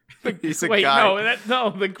Guzzler. He's a Wait, guy.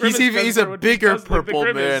 the Grimace He's Guzzler a would be bigger guzzling the purple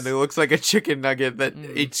Grimace. man who looks like a chicken nugget that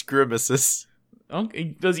eats grimaces.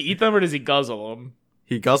 Okay. Does he eat them or does he guzzle them?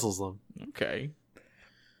 He guzzles them. Okay.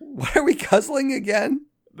 What are we guzzling again?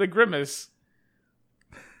 The Grimace.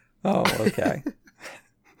 Oh, okay.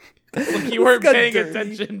 Look, you weren't got paying dirty.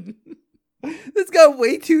 attention. This got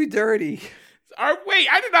way too dirty. Wait,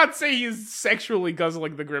 I did not say he's sexually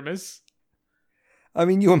guzzling the Grimace. I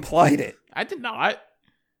mean, you implied it. I did not.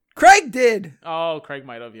 Craig did. Oh, Craig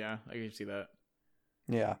might have, yeah. I can see that.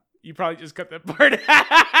 Yeah. You probably just cut that part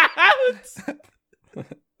out.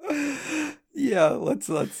 Yeah, let's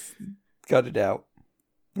cut it out.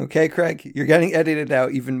 Okay, Craig, you're getting edited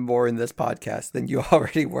out even more in this podcast than you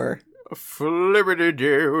already were. Oh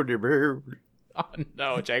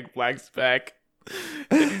no, Jack Black's back.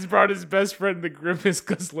 And he's brought his best friend, the Grimace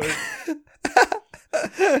Guzzler.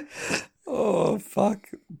 Oh, fuck.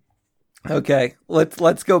 Okay,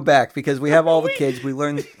 let's go back because we have all the kids. We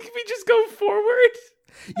learned. Can we just go forward?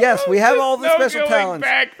 Yes, we have all the There's no special going talents.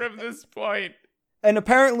 back from this point. And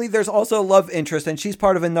apparently there's also a love interest, and she's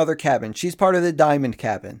part of another cabin. She's part of the Diamond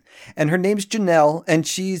Cabin. And her name's Janelle, and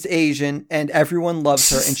she's Asian, and everyone loves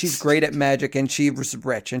her, and she's great at magic, and she was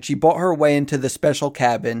rich. And she bought her way into the special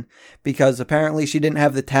cabin because apparently she didn't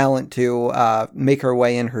have the talent to make her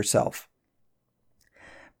way in herself.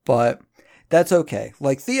 But that's okay.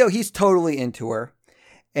 Like, Theo, he's totally into her.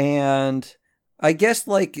 And I guess,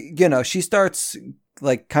 like, you know, she starts,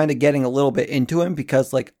 like, kind of getting a little bit into him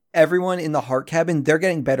because, like, everyone in the Heart Cabin, they're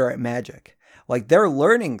getting better at magic. Like, they're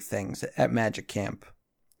learning things at magic camp.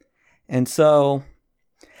 And so,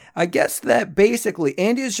 I guess that basically,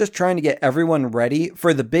 Andy is just trying to get everyone ready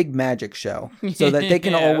for the big magic show so that they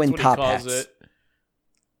can all win top hats.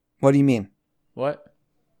 What do you mean? What?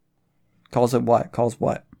 Calls it what? Calls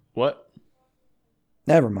what? What?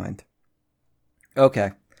 Never mind.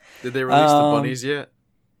 Okay. Did they release the bunnies yet?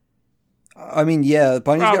 I mean, yeah, the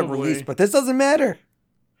bunnies got Probably. released, but this doesn't matter.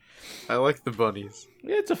 I like the bunnies.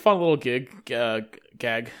 Yeah, it's a fun little gag.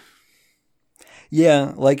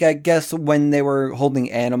 Yeah, like, I guess when they were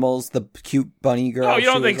holding animals, the cute bunny girl. Oh, you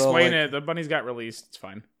don't have to she was all explain like- it. The bunnies got released. It's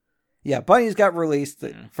fine. Yeah, bunnies got released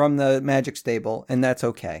from the magic stable, and that's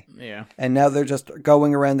okay. Yeah. And now they're just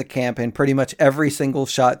going around the camp in pretty much every single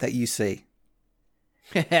shot that you see.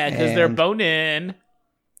 Because they're And- boning.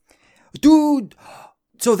 Dude!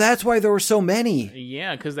 So that's why there were so many.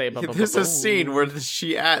 Yeah, because they... There's a scene where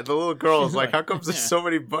the little girl is like, how come there's so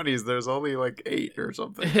many bunnies? There's only like 8 or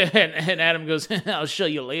something. and Adam goes, I'll show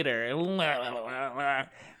you later. I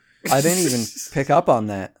didn't even pick up on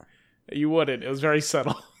that. You wouldn't. It was very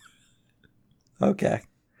subtle. Okay.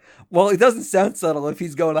 Well, it doesn't sound subtle if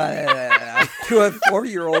he's going on to a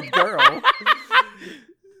 4-year-old girl.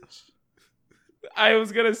 I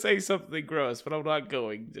was going to say something gross, but I'm not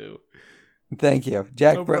going to. Thank you.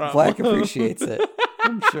 Jack No problem. Black appreciates it.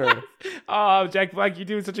 I'm sure. Oh, Jack Black, you're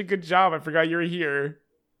doing such a good job. I forgot you were here.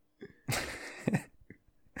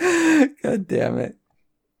 God damn it.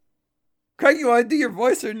 Craig, you want to do your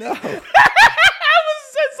voice or no? It's like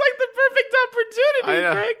the perfect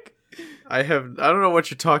opportunity, Craig. I don't know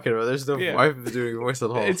what you're talking about. There's no Yeah. I'm doing a voice at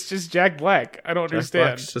all. It's just Jack Black. I don't Jack understand.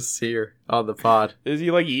 Black's just here on the pod. Is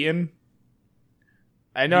he like Ian?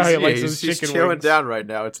 I know how he likes those he's chicken chilling wings. down right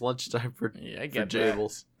now. It's lunchtime for Yeah, I get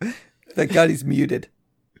Jables. Thank God he's muted.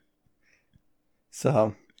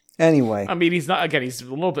 So, anyway, I mean, he's not. Again, he's a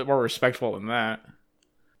little bit more respectful than that.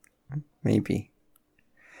 maybe.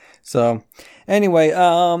 So, anyway,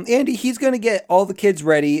 Andy, he's going to get all the kids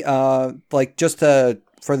ready,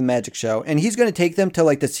 for the magic show. And he's going to take them to,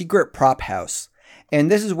 like, the secret prop house. And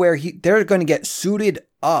this is where they're going to get suited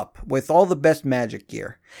up with all the best magic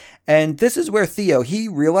gear. And this is where Theo, he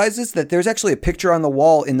realizes that there's actually a picture on the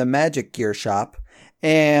wall in the magic gear shop.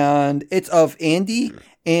 And it's of Andy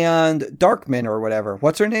and Darkman or whatever.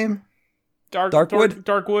 What's her name? Darkwood?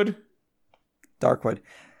 Darkwood.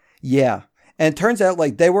 Yeah. And it turns out,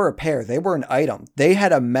 like, they were a pair. They were an item. They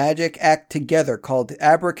had a magic act together called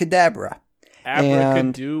Abracadabra.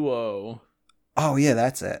 Abracaduo. Oh, yeah,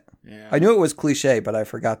 that's it. Yeah. I knew it was cliche, but I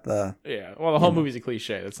forgot the... Yeah, well, the whole movie's a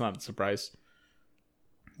cliche. That's not a surprise.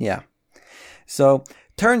 Yeah. So,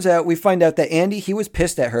 turns out, we find out that Andy, he was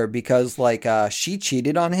pissed at her because, like, she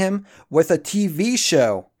cheated on him with a TV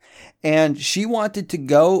show. And she wanted to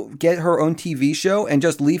go get her own TV show and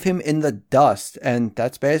just leave him in the dust. And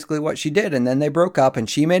that's basically what she did. And then they broke up and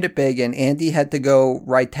she made it big and Andy had to go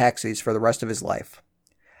ride taxis for the rest of his life.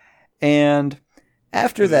 And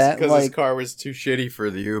after that, because his car was too shitty for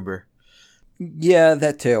the Uber. Yeah,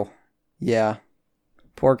 that too. Yeah.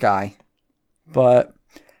 Poor guy. But,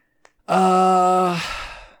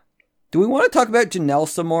 do we want to talk about Janelle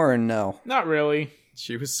some more or no? Not really.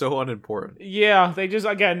 She was so unimportant. Yeah, they're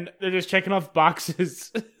just checking off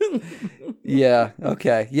boxes. Yeah,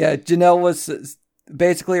 okay. Yeah, Janelle was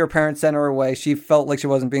basically her parents sent her away. She felt like she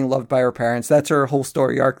wasn't being loved by her parents. That's her whole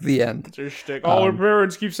story arc, the end. That's her shtick. All her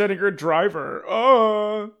parents keep sending her a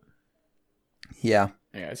driver. Yeah.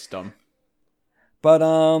 Yeah, it's dumb. But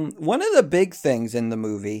one of the big things in the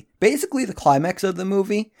movie, basically the climax of the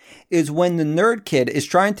movie, is when the nerd kid is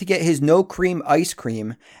trying to get his no cream ice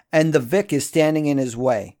cream and the Vic is standing in his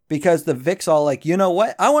way. Because the Vic's all like, you know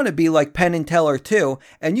what? I want to be like Penn and Teller too,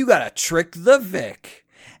 and you gotta trick the Vic.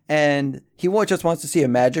 And he just wants to see a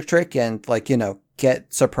magic trick and, like, you know,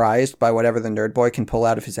 get surprised by whatever the nerd boy can pull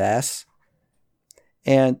out of his ass.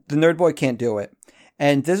 And the nerd boy can't do it.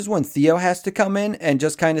 And this is when Theo has to come in and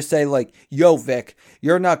just kind of say, like, yo, Vic,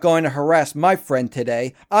 you're not going to harass my friend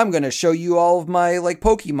today. I'm going to show you all of my, like,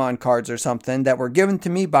 Pokemon cards or something that were given to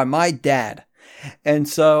me by my dad. And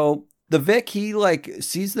so the Vic, he, like,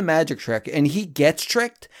 sees the magic trick and he gets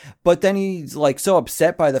tricked. But then he's, like, so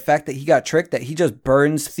upset by the fact that he got tricked that he just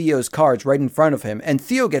burns Theo's cards right in front of him. And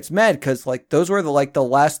Theo gets mad because, like, those were, the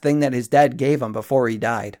last thing that his dad gave him before he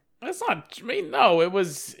died. That's not. I mean, no. It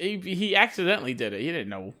was he accidentally did it. He didn't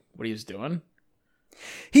know what he was doing.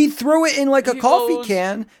 He threw it in like a coffee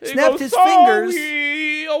can, snapped his fingers.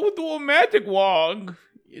 I'll do a magic walk.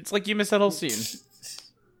 It's like you missed that whole scene.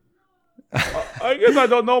 I guess I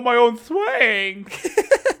don't know my own swing.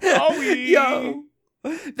 Yo,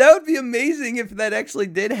 that would be amazing if that actually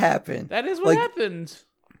did happen. That is what happened.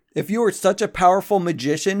 If you were such a powerful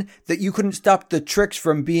magician that you couldn't stop the tricks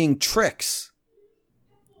from being tricks.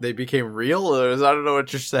 They became real? Or I don't know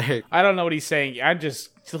what you're saying. I don't know what he's saying.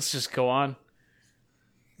 Let's just go on.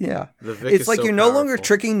 Yeah. It's like you're no longer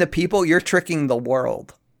tricking the people, you're tricking the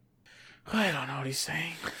world. I don't know what he's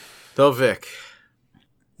saying. The Vic.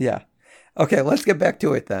 Yeah. Okay, let's get back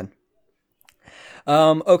to it then.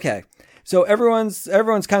 Okay. So everyone's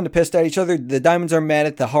kind of pissed at each other. The diamonds are mad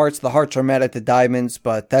at the hearts are mad at the diamonds,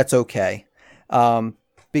 but that's okay.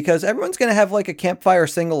 Because everyone's going to have like a campfire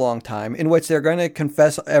sing-along time in which they're going to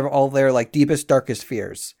confess all their like deepest, darkest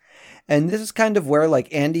fears. And this is kind of where like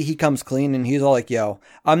Andy, he comes clean and he's all like, yo,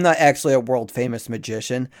 I'm not actually a world famous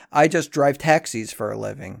magician. I just drive taxis for a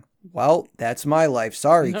living. Well, that's my life.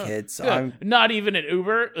 Sorry, kids. I'm not even an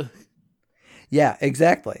Uber. Yeah,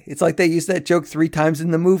 exactly. It's like they used that joke 3 times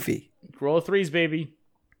in the movie. Roll of threes, baby.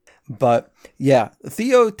 But yeah,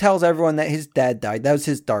 Theo tells everyone that his dad died. That was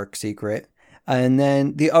his dark secret. And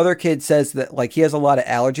then the other kid says that, like, he has a lot of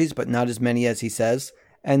allergies, but not as many as he says.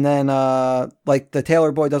 And then, like, the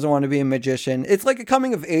Taylor boy doesn't want to be a magician. It's like a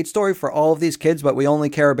coming-of-age story for all of these kids, but we only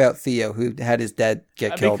care about Theo, who had his dad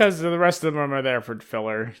get killed. Because the rest of them are there for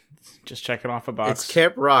filler. Just checking off a box. It's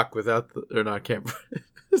Camp Rock without the... Or not Camp...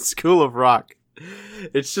 School of Rock.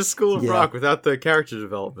 It's just School of Rock without the character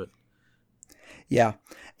development. Yeah.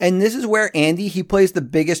 And this is where Andy, he plays the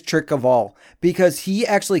biggest trick of all, because he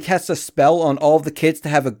actually casts a spell on all of the kids to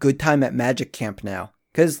have a good time at Magic Camp now.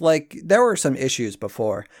 Because, like, there were some issues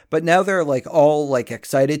before, but now they're, like, all, like,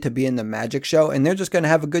 excited to be in the magic show, and they're just going to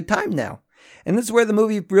have a good time now. And this is where the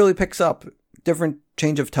movie really picks up. Different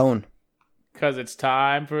change of tone. Because it's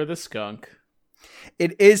time for the skunk.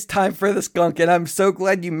 It is time for the skunk, and I'm so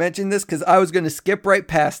glad you mentioned this, because I was going to skip right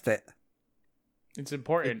past it. It's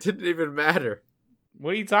important. It didn't even matter.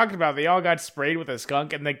 What are you talking about? They all got sprayed with a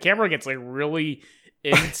skunk, and the camera gets like really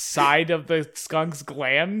inside of the skunk's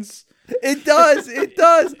glands. It does.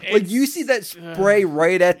 Like you see that spray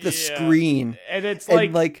right at the screen, and it's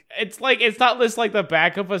and like it's not just like the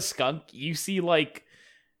back of a skunk. You see, like,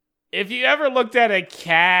 if you ever looked at a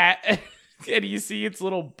cat and you see its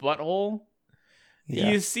little butthole,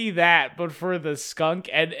 you see that, but for the skunk.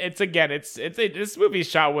 And this movie's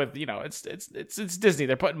shot with, it's Disney.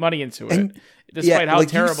 They're putting money into it, and, despite how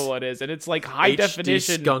terrible it is, and it's like high HD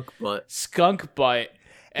definition skunk butt.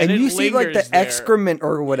 And you see like the there. excrement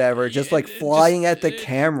or whatever, just like flying at the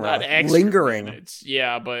camera, lingering.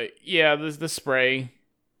 The spray.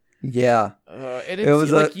 Yeah, and it was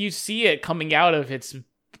like you see it coming out of its.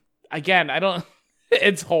 Again, I don't.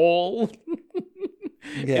 Its hole.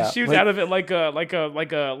 Yeah, it shoots out of it like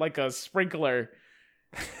a sprinkler.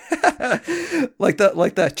 like the.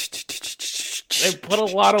 They put a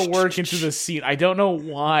lot of work into the scene. I don't know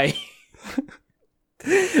why.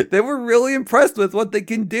 They were really impressed with what they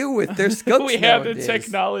can do with their skunks. We have the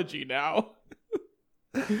technology now.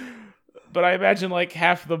 But I imagine like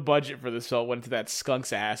half the budget for this film went to that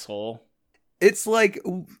skunk's asshole. It's like,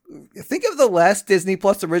 think of the last Disney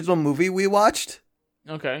Plus original movie we watched.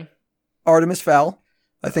 Okay. Artemis Fowl.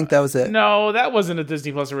 I think that was it. No, that wasn't a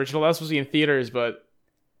Disney Plus original. That was supposed to be in theaters, but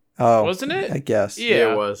wasn't it? I guess.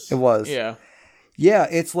 Yeah, it was. It was. Yeah. Yeah,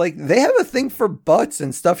 it's like they have a thing for butts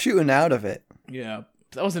and stuff shooting out of it. Yeah.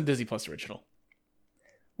 That wasn't Disney Plus original.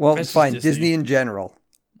 Well, it's fine. Disney in general.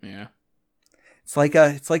 Yeah. It's like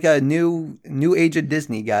a new age of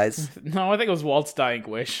Disney, guys. No, I think it was Walt's dying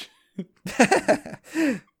wish.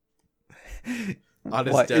 On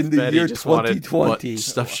his deathbed, he just wanted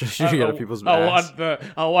stuff shooting out of people's mouths.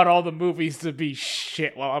 I want all the movies to be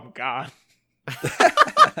shit while I'm gone.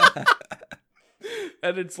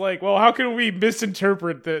 And it's like, well, how can we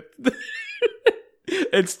misinterpret that?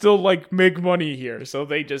 And still like make money here, so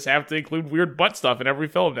they just have to include weird butt stuff in every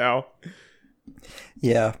film now.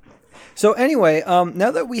 Yeah. So anyway,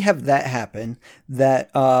 now that we have that happen, that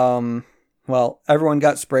everyone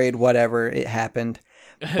got sprayed, whatever, it happened.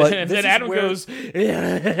 But and then Adam goes, the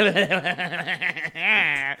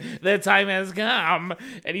time has come,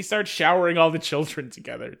 and he starts showering all the children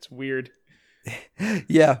together. It's weird.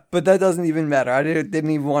 Yeah, but that doesn't even matter. I didn't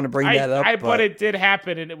even want to bring that up. But it did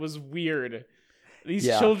happen, and it was weird. These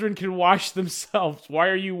children can wash themselves. Why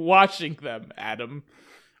are you washing them, Adam?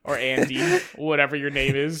 Or Andy, whatever your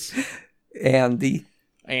name is. Andy.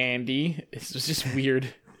 It's just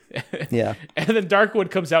weird. Yeah. And then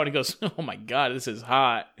Darkwood comes out and he goes, oh my god, this is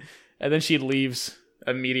hot. And then she leaves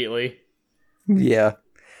immediately. Yeah.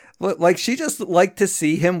 Like, she just liked to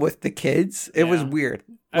see him with the kids. It was weird.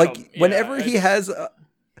 Like, whenever he has a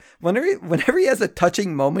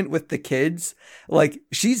touching moment with the kids, like,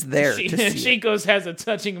 she's there to see She has a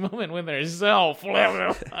touching moment with herself.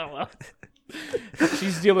 I don't know.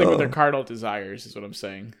 She's dealing with her carnal desires, is what I'm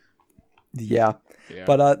saying. Yeah.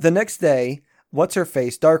 But the next day,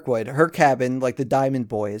 what's-her-face, Darkwood, her cabin, like the Diamond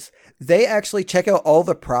Boys, they actually check out all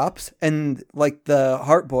the props, and like the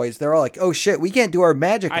Heart Boys, they're all like, oh shit, we can't do our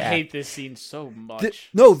magic act. I hate this scene so much.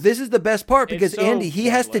 No, this is the best part, because so Andy, he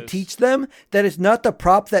has to teach them that it's not the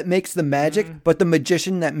prop that makes the magic, but the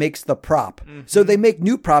magician that makes the prop. So they make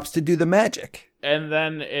new props to do the magic. And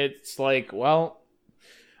then it's like, well,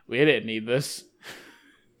 we didn't need this.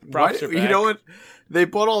 Props are back. You know what? They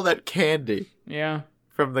bought all that candy. Yeah.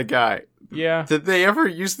 From the guy. Yeah. Did they ever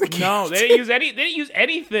use the candy? No, they didn't use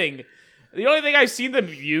anything. The only thing I've seen them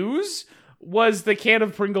use was the can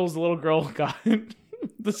of Pringles the little girl got.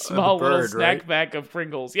 The small little snack pack of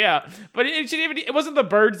Pringles. Yeah. But it wasn't the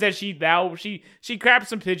birds that she crapped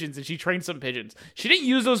some pigeons and she trained some pigeons. She didn't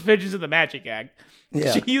use those pigeons in the magic act.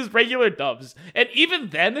 Yeah. She used regular doves. And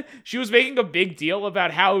even then, she was making a big deal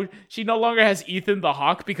about how she no longer has Ethan the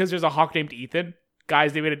Hawk because there's a hawk named Ethan.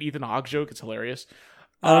 Guys, they made an Ethan Hawk joke. It's hilarious.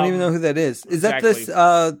 I don't even know who that is. Is exactly.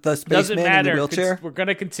 that the spaceman in the wheelchair? We're going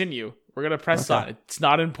to continue. We're going to press on. It's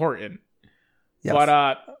not important. Yes.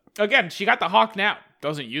 But again, she got the hawk now.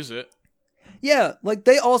 Doesn't use it. Yeah, like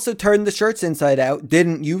they also turned the shirts inside out.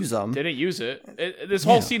 Didn't use them. Didn't use it. This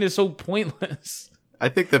whole scene is so pointless. I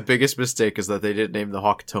think the biggest mistake is that they didn't name the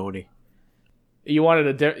hawk Tony. You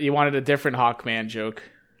wanted a different Hawkman joke.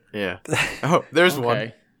 Yeah. Oh, there's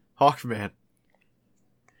one. Hawkman.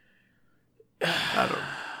 I don't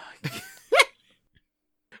know.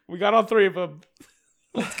 We got all three of them.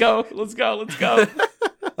 Let's go.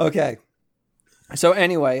 Okay. So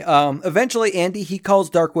anyway, eventually Andy, he calls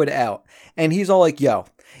Darkwood out, and he's all like, yo,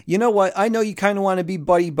 you know what? I know you kind of want to be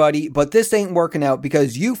buddy, but this ain't working out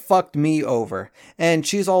because you fucked me over. And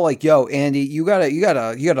she's all like, yo, Andy, you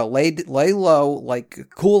gotta lay low, like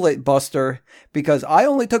cool it, Buster, because I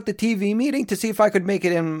only took the TV meeting to see if I could make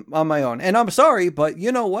it in on my own. And I'm sorry, but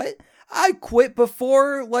you know what? I quit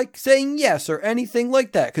before like saying yes or anything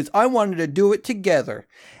like that because I wanted to do it together.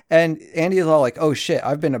 And Andy's all like, oh shit,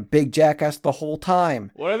 I've been a big jackass the whole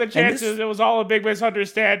time. What are the chances it was all a big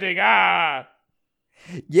misunderstanding? Ah!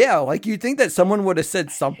 Yeah, like you'd think that someone would have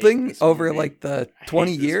said something over like the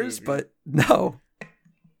 20 years, but no.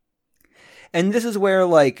 And this is where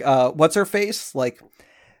like, what's her face? Like,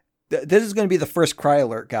 this is going to be the first cry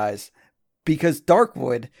alert, guys. Because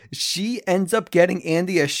Darkwood, she ends up getting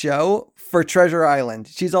Andy a show for Treasure Island.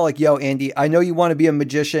 She's all like, yo, Andy, I know you want to be a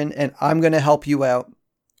magician and I'm going to help you out.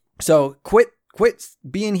 So quit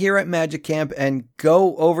being here at Magic Camp and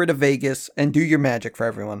go over to Vegas and do your magic for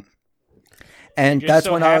everyone. And that's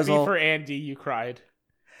when I was all for Andy, you cried.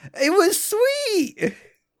 It was sweet.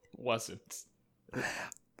 Wasn't.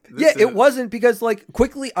 It wasn't because like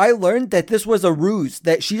quickly I learned that this was a ruse,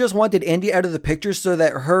 that she just wanted Andy out of the picture so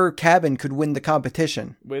that her cabin could win the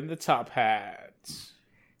competition. Win the top hats.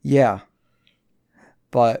 Yeah.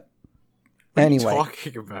 But anyway. What are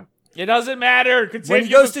you talking about? It doesn't matter. Continue when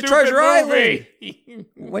he goes to Treasure Island.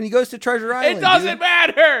 When he goes to Treasure Island. It doesn't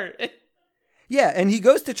matter. Yeah, and he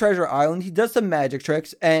goes to Treasure Island. He does some magic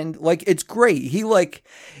tricks, and like it's great. He loves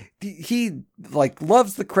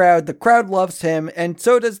the crowd. The crowd loves him, and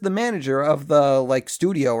so does the manager of the like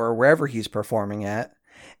studio or wherever he's performing at.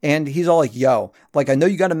 And he's all like, "Yo, like I know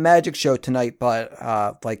you got a magic show tonight,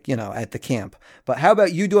 but like you know at the camp. But how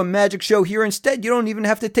about you do a magic show here instead? You don't even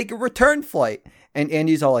have to take a return flight." And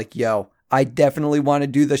Andy's all like, yo, I definitely want to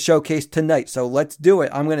do the showcase tonight, so let's do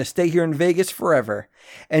it. I'm going to stay here in Vegas forever.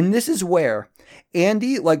 And this is where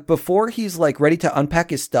Andy, like before he's like ready to unpack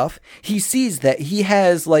his stuff, he sees that he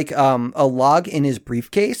has like a log in his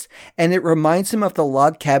briefcase, and it reminds him of the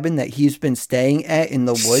log cabin that he's been staying at in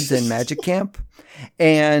the woods in Magic Camp.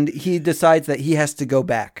 And he decides that he has to go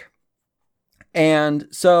back. And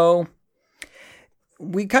so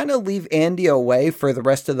we kind of leave Andy away for the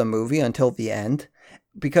rest of the movie until the end,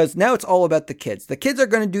 because now it's all about the kids. The kids are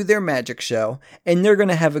going to do their magic show and they're going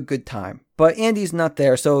to have a good time, but Andy's not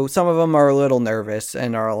there. So some of them are a little nervous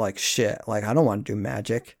and are like, shit, like I don't want to do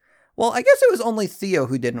magic. Well, I guess it was only Theo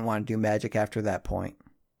who didn't want to do magic after that point,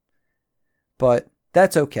 but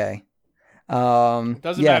that's okay.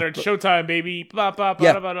 Doesn't matter. It's showtime, baby. Putting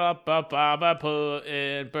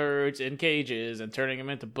birds in cages and turning them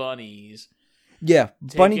into bunnies. Yeah,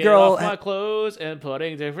 Bunny Taking Girl. Off my clothes and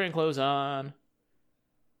putting different clothes on.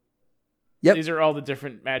 Yep. These are all the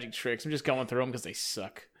different magic tricks. I'm just going through them because they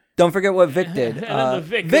suck. Don't forget what Vic did. And then the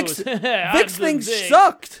Vic Vic's goes, thing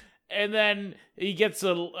sucked. And then he gets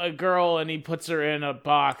a girl and he puts her in a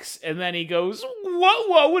box. And then he goes,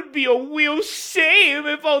 what would be a real shame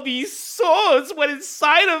if all these swords went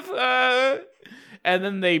inside of her? And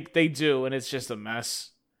then they do, and it's just a mess.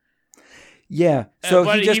 Yeah, so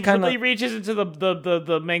he just kind of reaches into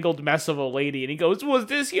the mangled mess of a lady, and he goes, "Was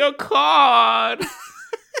this your card?"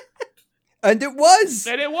 And it was.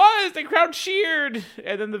 And it was. The crowd cheered,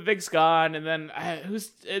 and then the Vic's gone, and then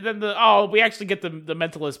we actually get the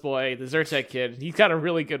mentalist boy, the Zyrtec kid. He's got a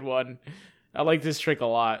really good one. I like this trick a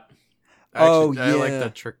lot. Actually, I like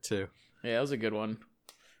that trick too. Yeah, that was a good one.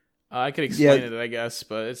 I could explain it, I guess,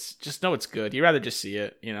 but it's good. You'd rather just see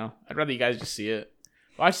it, you know. I'd rather you guys just see it.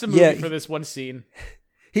 Watch the movie for this one scene.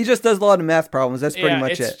 He just does a lot of math problems. That's pretty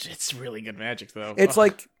much it. It's really good magic, though. It's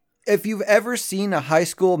like, if you've ever seen a high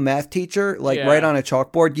school math teacher, like right on a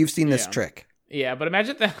chalkboard, you've seen this trick. Yeah, but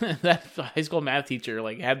imagine that high school math teacher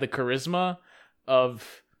like had the charisma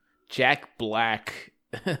of Jack Black.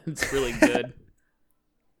 It's really good.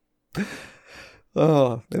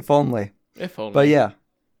 Oh, if only. If only. But yeah.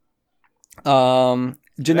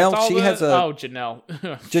 Janelle, she has a... Oh, Janelle.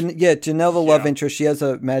 Janelle, the love interest, she has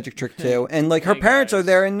a magic trick too. And like her parents are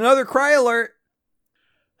there, and another cry alert.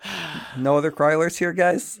 No other cry alerts here,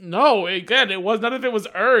 guys? No, again, none of it was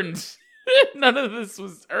earned. None of this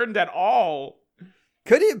was earned at all.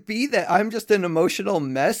 Could it be that I'm just an emotional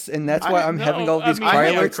mess, and that's why I'm having all these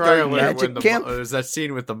cry alerts during Magic Camp? It was that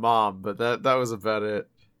scene with the mom, but that was about it.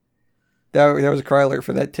 There was a cry alert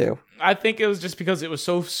for that too. I think it was just because it was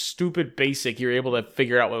so stupid basic, you were able to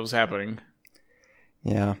figure out what was happening.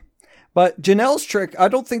 Yeah. But Janelle's trick, I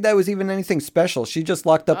don't think that was even anything special. She just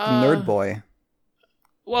locked up the nerd boy.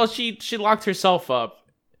 Well, she locked herself up,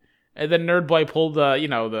 and then Nerd Boy pulled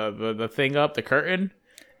the thing up, the curtain,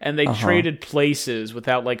 and they traded places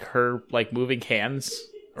without like her like moving hands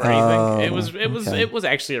or anything. It was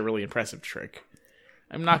actually a really impressive trick.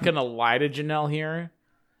 I'm not gonna lie to Janelle here.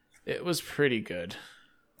 It was pretty good.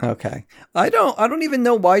 Okay. I don't even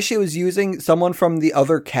know why she was using someone from the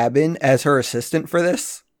other cabin as her assistant for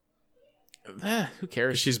this. Who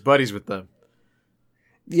cares? She's buddies with them.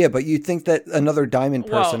 Yeah, but you'd think that another diamond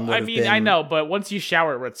person would have been... I know, but once you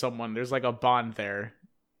shower with someone, there's like a bond there.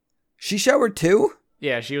 She showered too?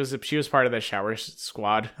 Yeah, she was part of the shower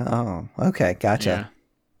squad. Oh, okay, gotcha.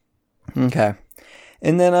 Yeah. Okay.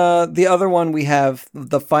 And then the other one we have,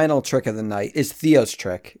 the final trick of the night, is Theo's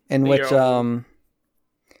trick, in which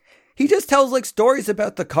he just tells like stories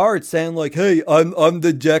about the cards, saying like, "Hey, I'm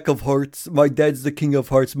the Jack of Hearts. My dad's the King of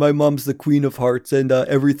Hearts. My mom's the Queen of Hearts, and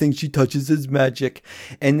everything she touches is magic."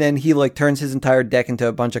 And then he like turns his entire deck into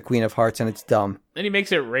a bunch of Queen of Hearts, and it's dumb. Then he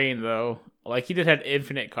makes it rain though. Like he did have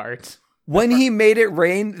infinite cards. When he made it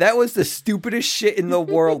rain, that was the stupidest shit in the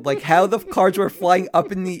world. Like how the cards were flying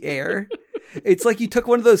up in the air. It's like you took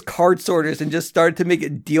one of those card sorters and just started to make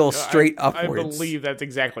it deal straight upwards. I believe that's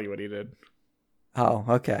exactly what he did. Oh,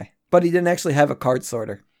 okay. But he didn't actually have a card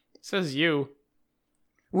sorter. Says you.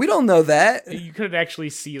 We don't know that. You couldn't actually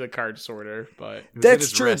see the card sorter, but...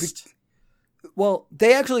 That's true. Well,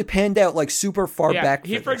 they actually panned out like super far back.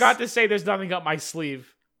 He forgot to say there's nothing up my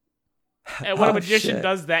sleeve. And when a magician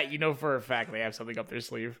does that, you know for a fact they have something up their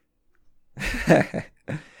sleeve.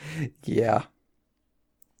 Yeah.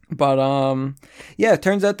 But, yeah, it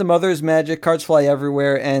turns out the mother is magic, cards fly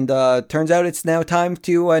everywhere, and turns out it's now time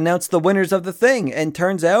to announce the winners of the thing. And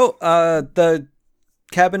turns out the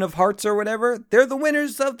Cabin of Hearts or whatever, they're the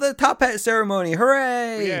winners of the Top Hat ceremony.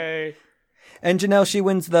 Hooray! Yay! And Janelle, she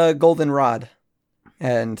wins the golden rod.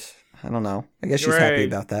 And, I don't know, I guess she's happy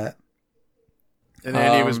about that. And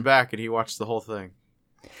Andy was back, and he watched the whole thing.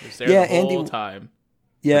 He was there the whole time.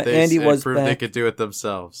 Yeah, Andy was proved back. They could do it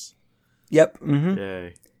themselves. Yep. Mm-hmm.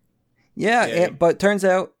 Yay. Yeah, but turns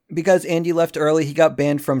out, because Andy left early, he got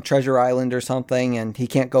banned from Treasure Island or something, and he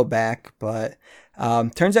can't go back. But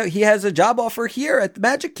turns out he has a job offer here at the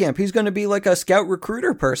Magic Camp. He's going to be like a scout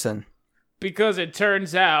recruiter person. Because it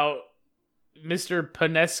turns out Mr.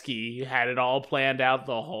 Paneski had it all planned out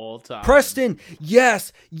the whole time. Preston,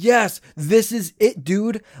 yes, this is it,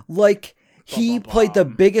 dude. Like, he played the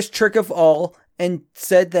biggest trick of all and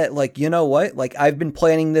said that, like, you know what? Like, I've been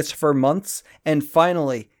planning this for months, and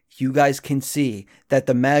finally... you guys can see that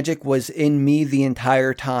the magic was in me the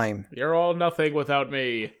entire time. You're all nothing without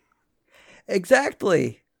me.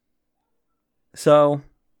 Exactly. So,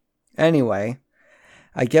 anyway,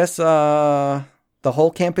 I guess the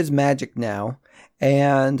whole camp is magic now,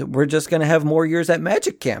 and we're just going to have more years at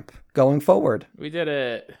Magic Camp going forward. We did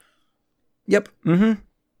it. Yep. Mm-hmm.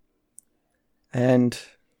 And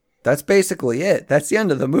that's basically it. That's the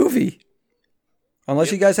end of the movie.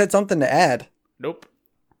 Unless you guys had something to add. Nope.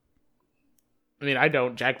 I mean, I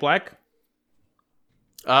don't. Jack Black?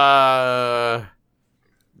 The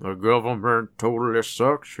government totally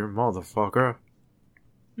sucks, you motherfucker.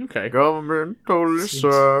 Okay. Government totally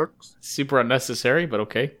sucks. Super unnecessary, but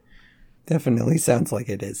okay. Definitely sounds like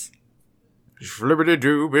it is. There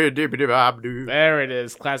it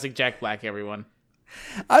is. Classic Jack Black, everyone.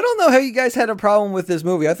 I don't know how you guys had a problem with this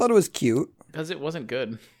movie. I thought it was cute. Because it wasn't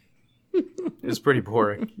good. It's pretty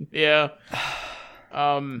boring. Yeah.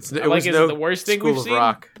 Is it the worst thing we've seen?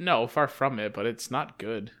 Rock. No, far from it, but it's not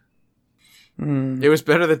good. It was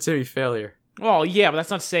better than Timmy Failure. Well, yeah, but that's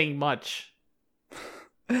not saying much.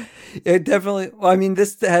 It definitely... Well, I mean,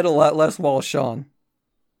 this had a lot less Wall Sean.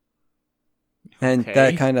 And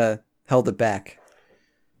that kind of held it back.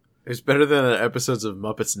 It was better than the episodes of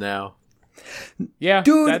Muppets Now. Yeah,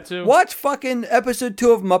 dude, that too. Watch fucking episode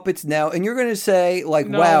 2 of Muppets Now, and you're gonna say, like,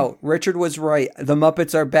 No. wow, Richard was right. The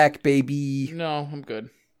Muppets are back, baby. No, I'm good.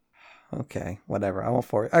 Okay, whatever. I'm all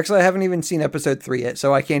for it. Actually, I haven't even seen episode 3 yet,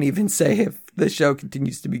 so I can't even say if the show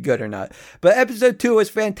continues to be good or not. But episode 2 is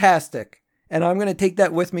fantastic, and I'm gonna take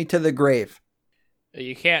that with me to the grave.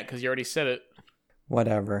 You can't, because you already said it.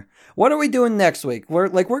 Whatever. What are we doing next week?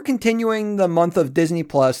 We're continuing the month of Disney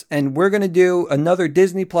Plus, and we're gonna do another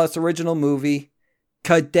Disney Plus original movie,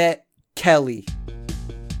 Cadet Kelly.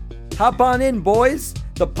 Hop on in, boys.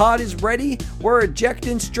 The pod is ready. We're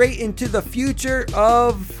ejecting straight into the future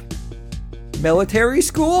of military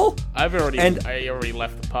school. I already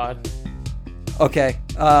left the pod. Okay.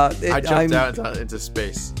 I jumped out into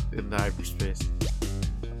space, into hyperspace.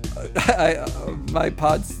 My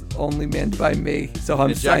pod's only manned by me, so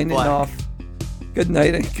I'm It's Jack signing Black. off. Good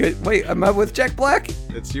night and good. Wait, am I with Jack Black?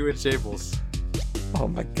 It's you and Shables. Oh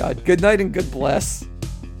my God. Good night and good bless.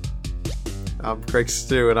 I'm Craig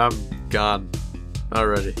Stew, and I'm gone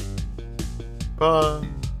already. Bye.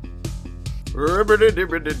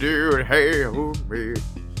 Hey, oh, me.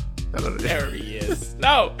 There he is.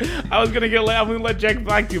 No, I'm gonna let Jack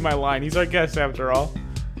Black do my line. He's our guest after all.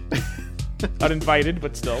 Uninvited,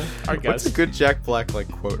 but still our guest. What's a good Jack Black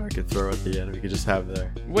like quote I could throw at the end? We could just have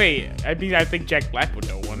there. Wait, I mean, I think Jack Black would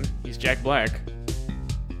know one. He's Jack Black.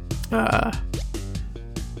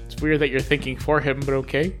 It's weird that you're thinking for him, but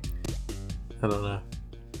okay. I don't know.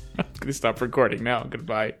 I'm gonna stop recording now.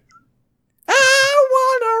 Goodbye. I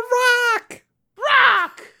wanna rock.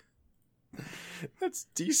 Rock. That's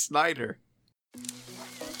D. Snyder.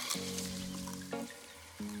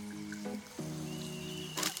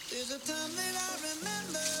 There's a time that I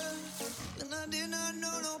remember when I did not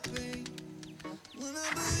know no pain. When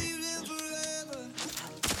I believed in forever,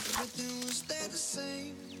 everything would stay the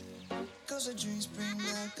same. Cause the dreams bring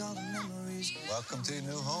back all the memories. Welcome to your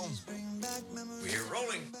new home. Bring back memories. We're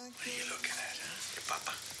rolling. What are you looking at, huh? Your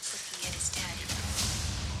papa. Looking at his dad.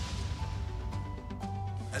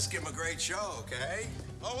 Let's give him a great show, okay?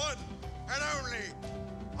 The one and only.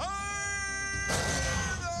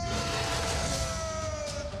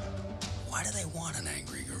 Why do they want an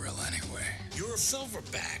angry gorilla anyway? You're a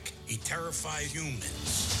silverback. He terrifies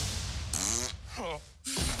humans.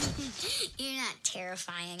 You're not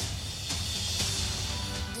terrifying.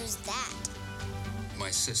 Who's that? My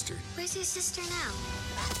sister. Where's your sister now?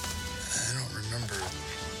 I don't remember.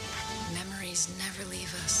 Memories never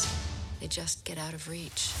leave us. They just get out of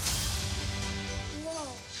reach.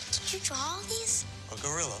 Whoa, did you draw all these? A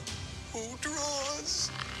gorilla? Who draws?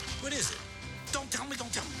 What is it? Don't tell me,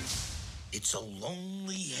 don't tell me. It's a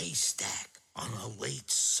lonely haystack on a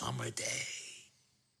late summer day.